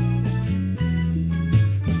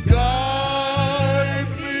 Guide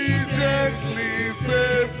me gently,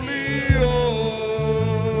 safely,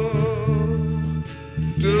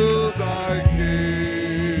 to thy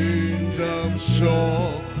kingdom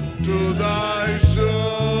shore, to thy shore.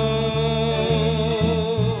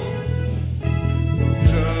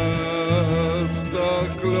 Just a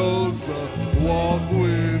closer walk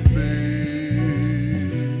with thee.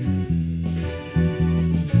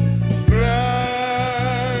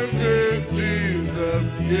 Grant it, Jesus,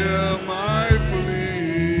 hear my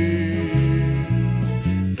plea.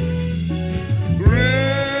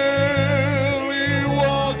 Really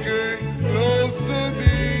walking close to thee.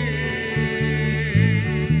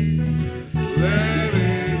 Let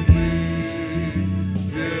it be,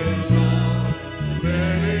 dear Lord,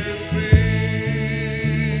 let it be.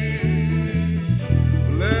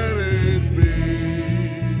 Let it be,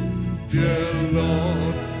 dear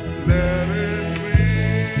Lord, let it be.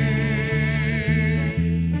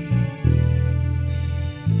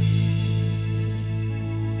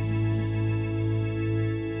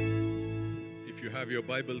 If you have your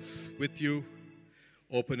Bibles with you,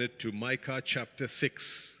 open it to Micah chapter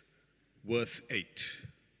 6, verse 8.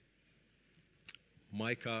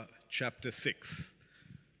 Micah chapter 6,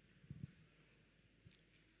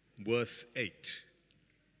 verse 8.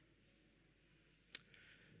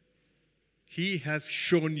 He has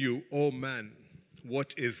shown you, O man,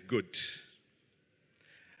 what is good.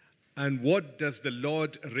 And what does the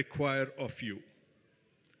Lord require of you?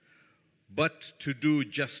 But to do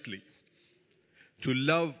justly, to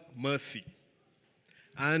love mercy,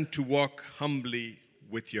 and to walk humbly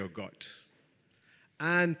with your God.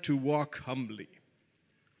 And to walk humbly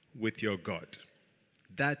with your God.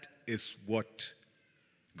 That is what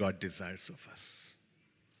God desires of us.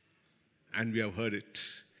 And we have heard it.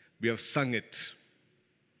 We have sung it.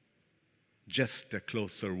 Just a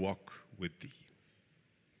closer walk with thee.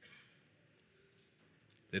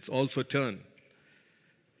 Let's also turn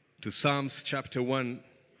to Psalms chapter 1,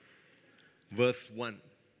 verse 1,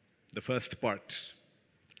 the first part.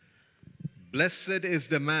 Blessed is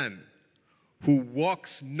the man who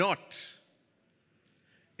walks not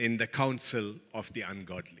in the counsel of the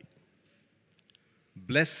ungodly.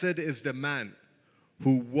 Blessed is the man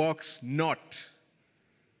who walks not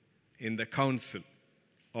in the counsel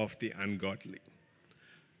of the ungodly.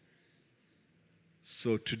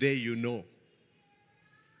 So today you know,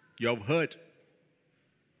 you have heard,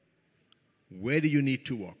 where do you need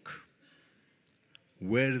to walk?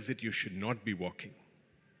 Where is it you should not be walking?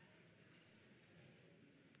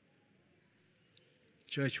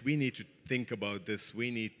 Church, we need to think about this. We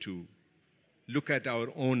need to look at our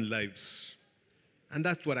own lives. And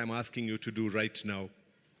that's what I'm asking you to do right now.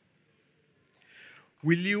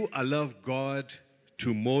 Will you allow God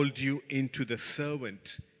to mold you into the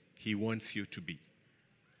servant He wants you to be?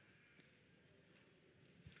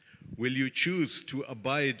 Will you choose to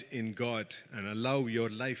abide in God and allow your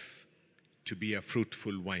life to be a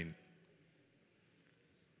fruitful vine?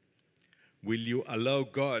 Will you allow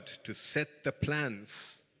God to set the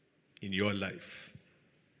plans in your life?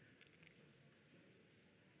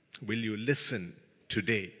 Will you listen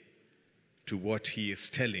today to what He is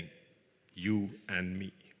telling you and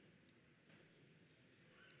me?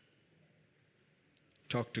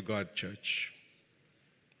 Talk to God, church.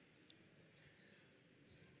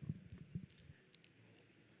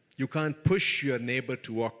 You can't push your neighbor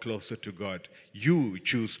to walk closer to God. You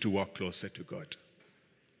choose to walk closer to God.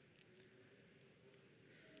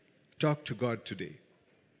 Talk to God today.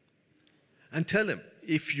 And tell Him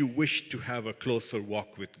if you wish to have a closer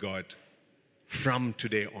walk with God from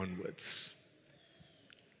today onwards.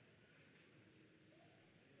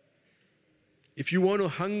 If you want to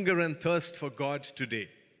hunger and thirst for God today,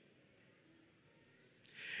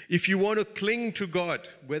 if you want to cling to God,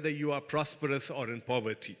 whether you are prosperous or in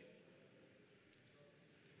poverty,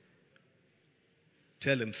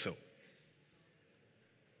 tell Him so.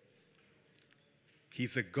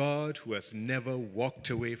 He's a God who has never walked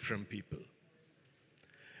away from people.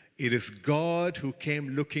 It is God who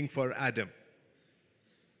came looking for Adam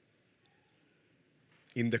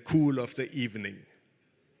in the cool of the evening.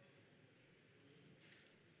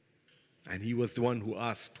 And he was the one who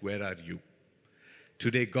asked, "Where are you?"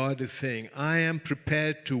 Today God is saying, "I am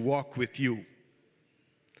prepared to walk with you.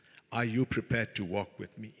 Are you prepared to walk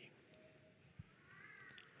with me?"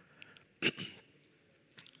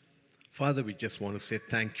 Father, we just want to say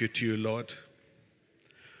thank you to you, Lord,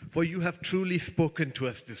 for you have truly spoken to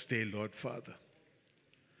us this day, Lord Father.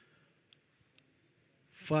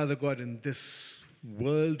 Father God, in this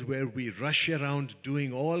world where we rush around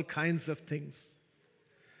doing all kinds of things,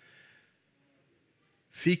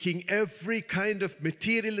 seeking every kind of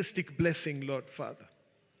materialistic blessing, Lord Father,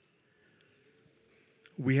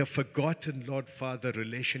 we have forgotten, Lord Father,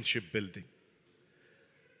 relationship building.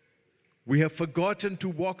 We have forgotten to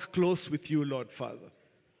walk close with you, Lord Father.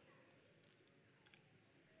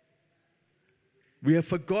 We have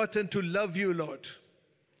forgotten to love you, Lord.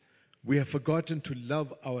 We have forgotten to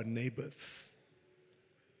love our neighbors.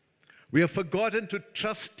 We have forgotten to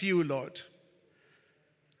trust you, Lord,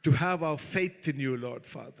 to have our faith in you, Lord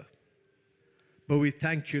Father. But we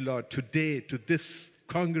thank you, Lord, today to this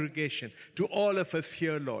congregation, to all of us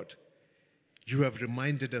here, Lord. You have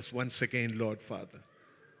reminded us once again, Lord Father,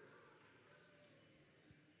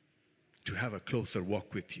 to have a closer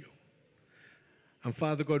walk with you. And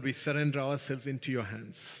Father God, we surrender ourselves into your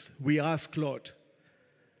hands. We ask, Lord,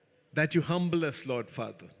 that you humble us, Lord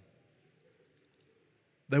Father,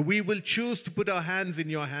 that we will choose to put our hands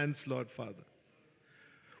in your hands, Lord Father.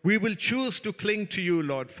 We will choose to cling to you,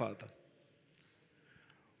 Lord Father.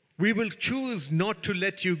 We will choose not to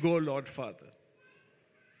let you go, Lord Father.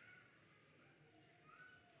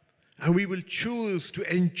 And we will choose to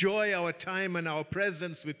enjoy our time and our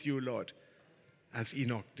presence with you, Lord, as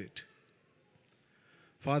Enoch did.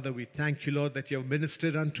 Father, we thank you, Lord, that you have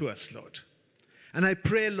ministered unto us, Lord. And I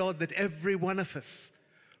pray, Lord, that every one of us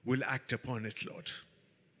will act upon it, Lord.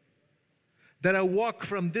 That our walk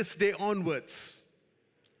from this day onwards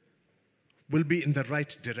will be in the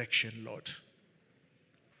right direction, Lord.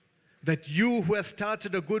 That you who have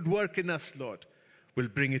started a good work in us, Lord, will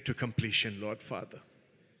bring it to completion, Lord Father.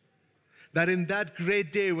 That in that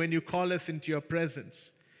great day when you call us into your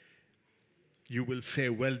presence, you will say,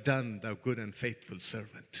 "Well done, thou good and faithful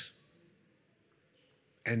servant."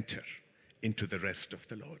 Enter into the rest of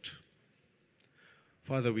the Lord.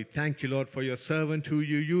 Father, we thank you, Lord, for your servant who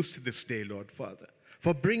you used this day, Lord Father,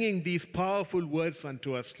 for bringing these powerful words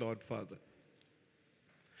unto us, Lord Father,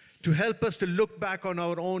 to help us to look back on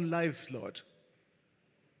our own lives, Lord,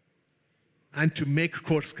 and to make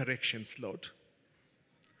course corrections, Lord.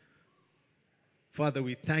 Father,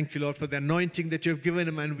 we thank you, Lord, for the anointing that you have given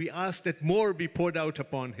him, and we ask that more be poured out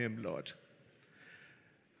upon him, Lord.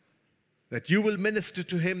 That you will minister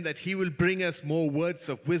to him, that he will bring us more words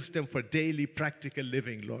of wisdom for daily practical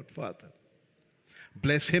living, Lord Father.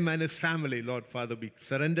 Bless him and his family, Lord Father. We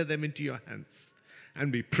surrender them into your hands.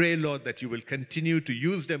 And we pray, Lord, that you will continue to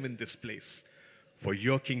use them in this place for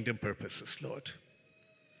your kingdom purposes, Lord.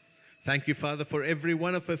 Thank you, Father, for every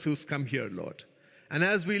one of us who's come here, Lord. And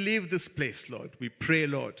as we leave this place, Lord, we pray,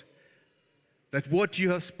 Lord, that what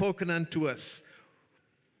you have spoken unto us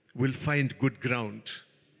will find good ground.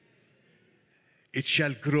 It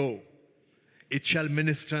shall grow, it shall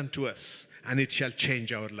minister unto us, and it shall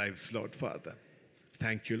change our lives, Lord Father.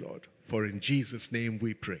 Thank you, Lord, for in Jesus' name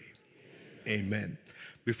we pray. Amen.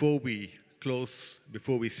 Before we close,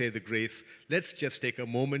 before we say the grace, let's just take a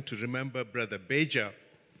moment to remember Brother Beja,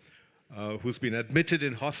 who's been admitted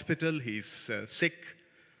in hospital. He's sick.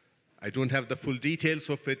 I don't have the full details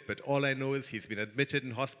of it, but all I know is he's been admitted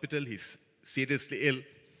in hospital. He's seriously ill.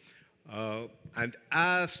 And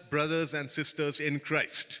as brothers and sisters in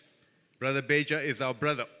Christ, Brother Beja is our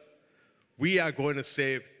brother. We are going to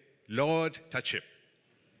say, Lord, touch him.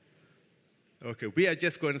 Okay, we are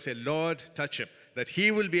just going to say, Lord, touch him. That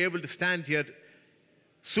he will be able to stand here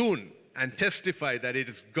soon and testify that it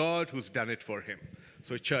is God who's done it for him.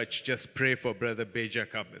 So church, just pray for Brother Beja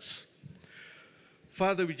Kamis.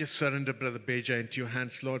 Father, we just surrender Brother Beja into your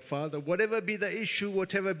hands, Lord Father. Whatever be the issue,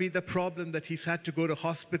 whatever be the problem that he's had to go to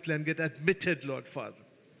hospital and get admitted, Lord Father.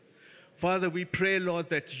 Father, we pray, Lord,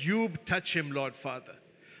 that you touch him, Lord Father.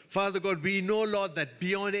 Father God, we know, Lord, that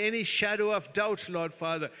beyond any shadow of doubt, Lord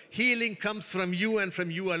Father, healing comes from you and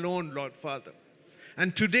from you alone, Lord Father.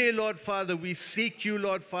 And today, Lord Father, we seek you,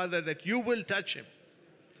 Lord Father, that you will touch him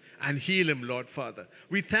and heal him, Lord Father.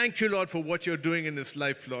 We thank you, Lord, for what you're doing in his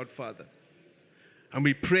life, Lord Father. And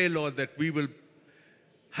we pray, Lord, that we will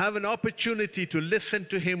have an opportunity to listen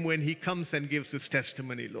to him when he comes and gives his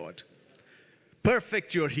testimony, Lord.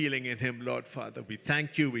 Perfect your healing in him, Lord Father. We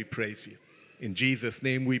thank you, we praise you. In Jesus'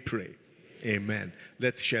 name we pray. Amen.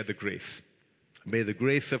 Let's share the grace. May the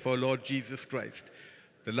grace of our Lord Jesus Christ,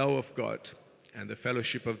 the love of God, and the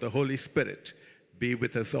fellowship of the Holy Spirit be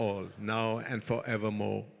with us all, now and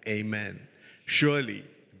forevermore. Amen. Surely,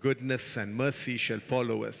 goodness and mercy shall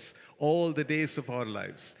follow us all the days of our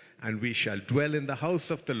lives, and we shall dwell in the house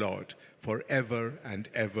of the Lord forever and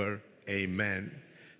ever. Amen.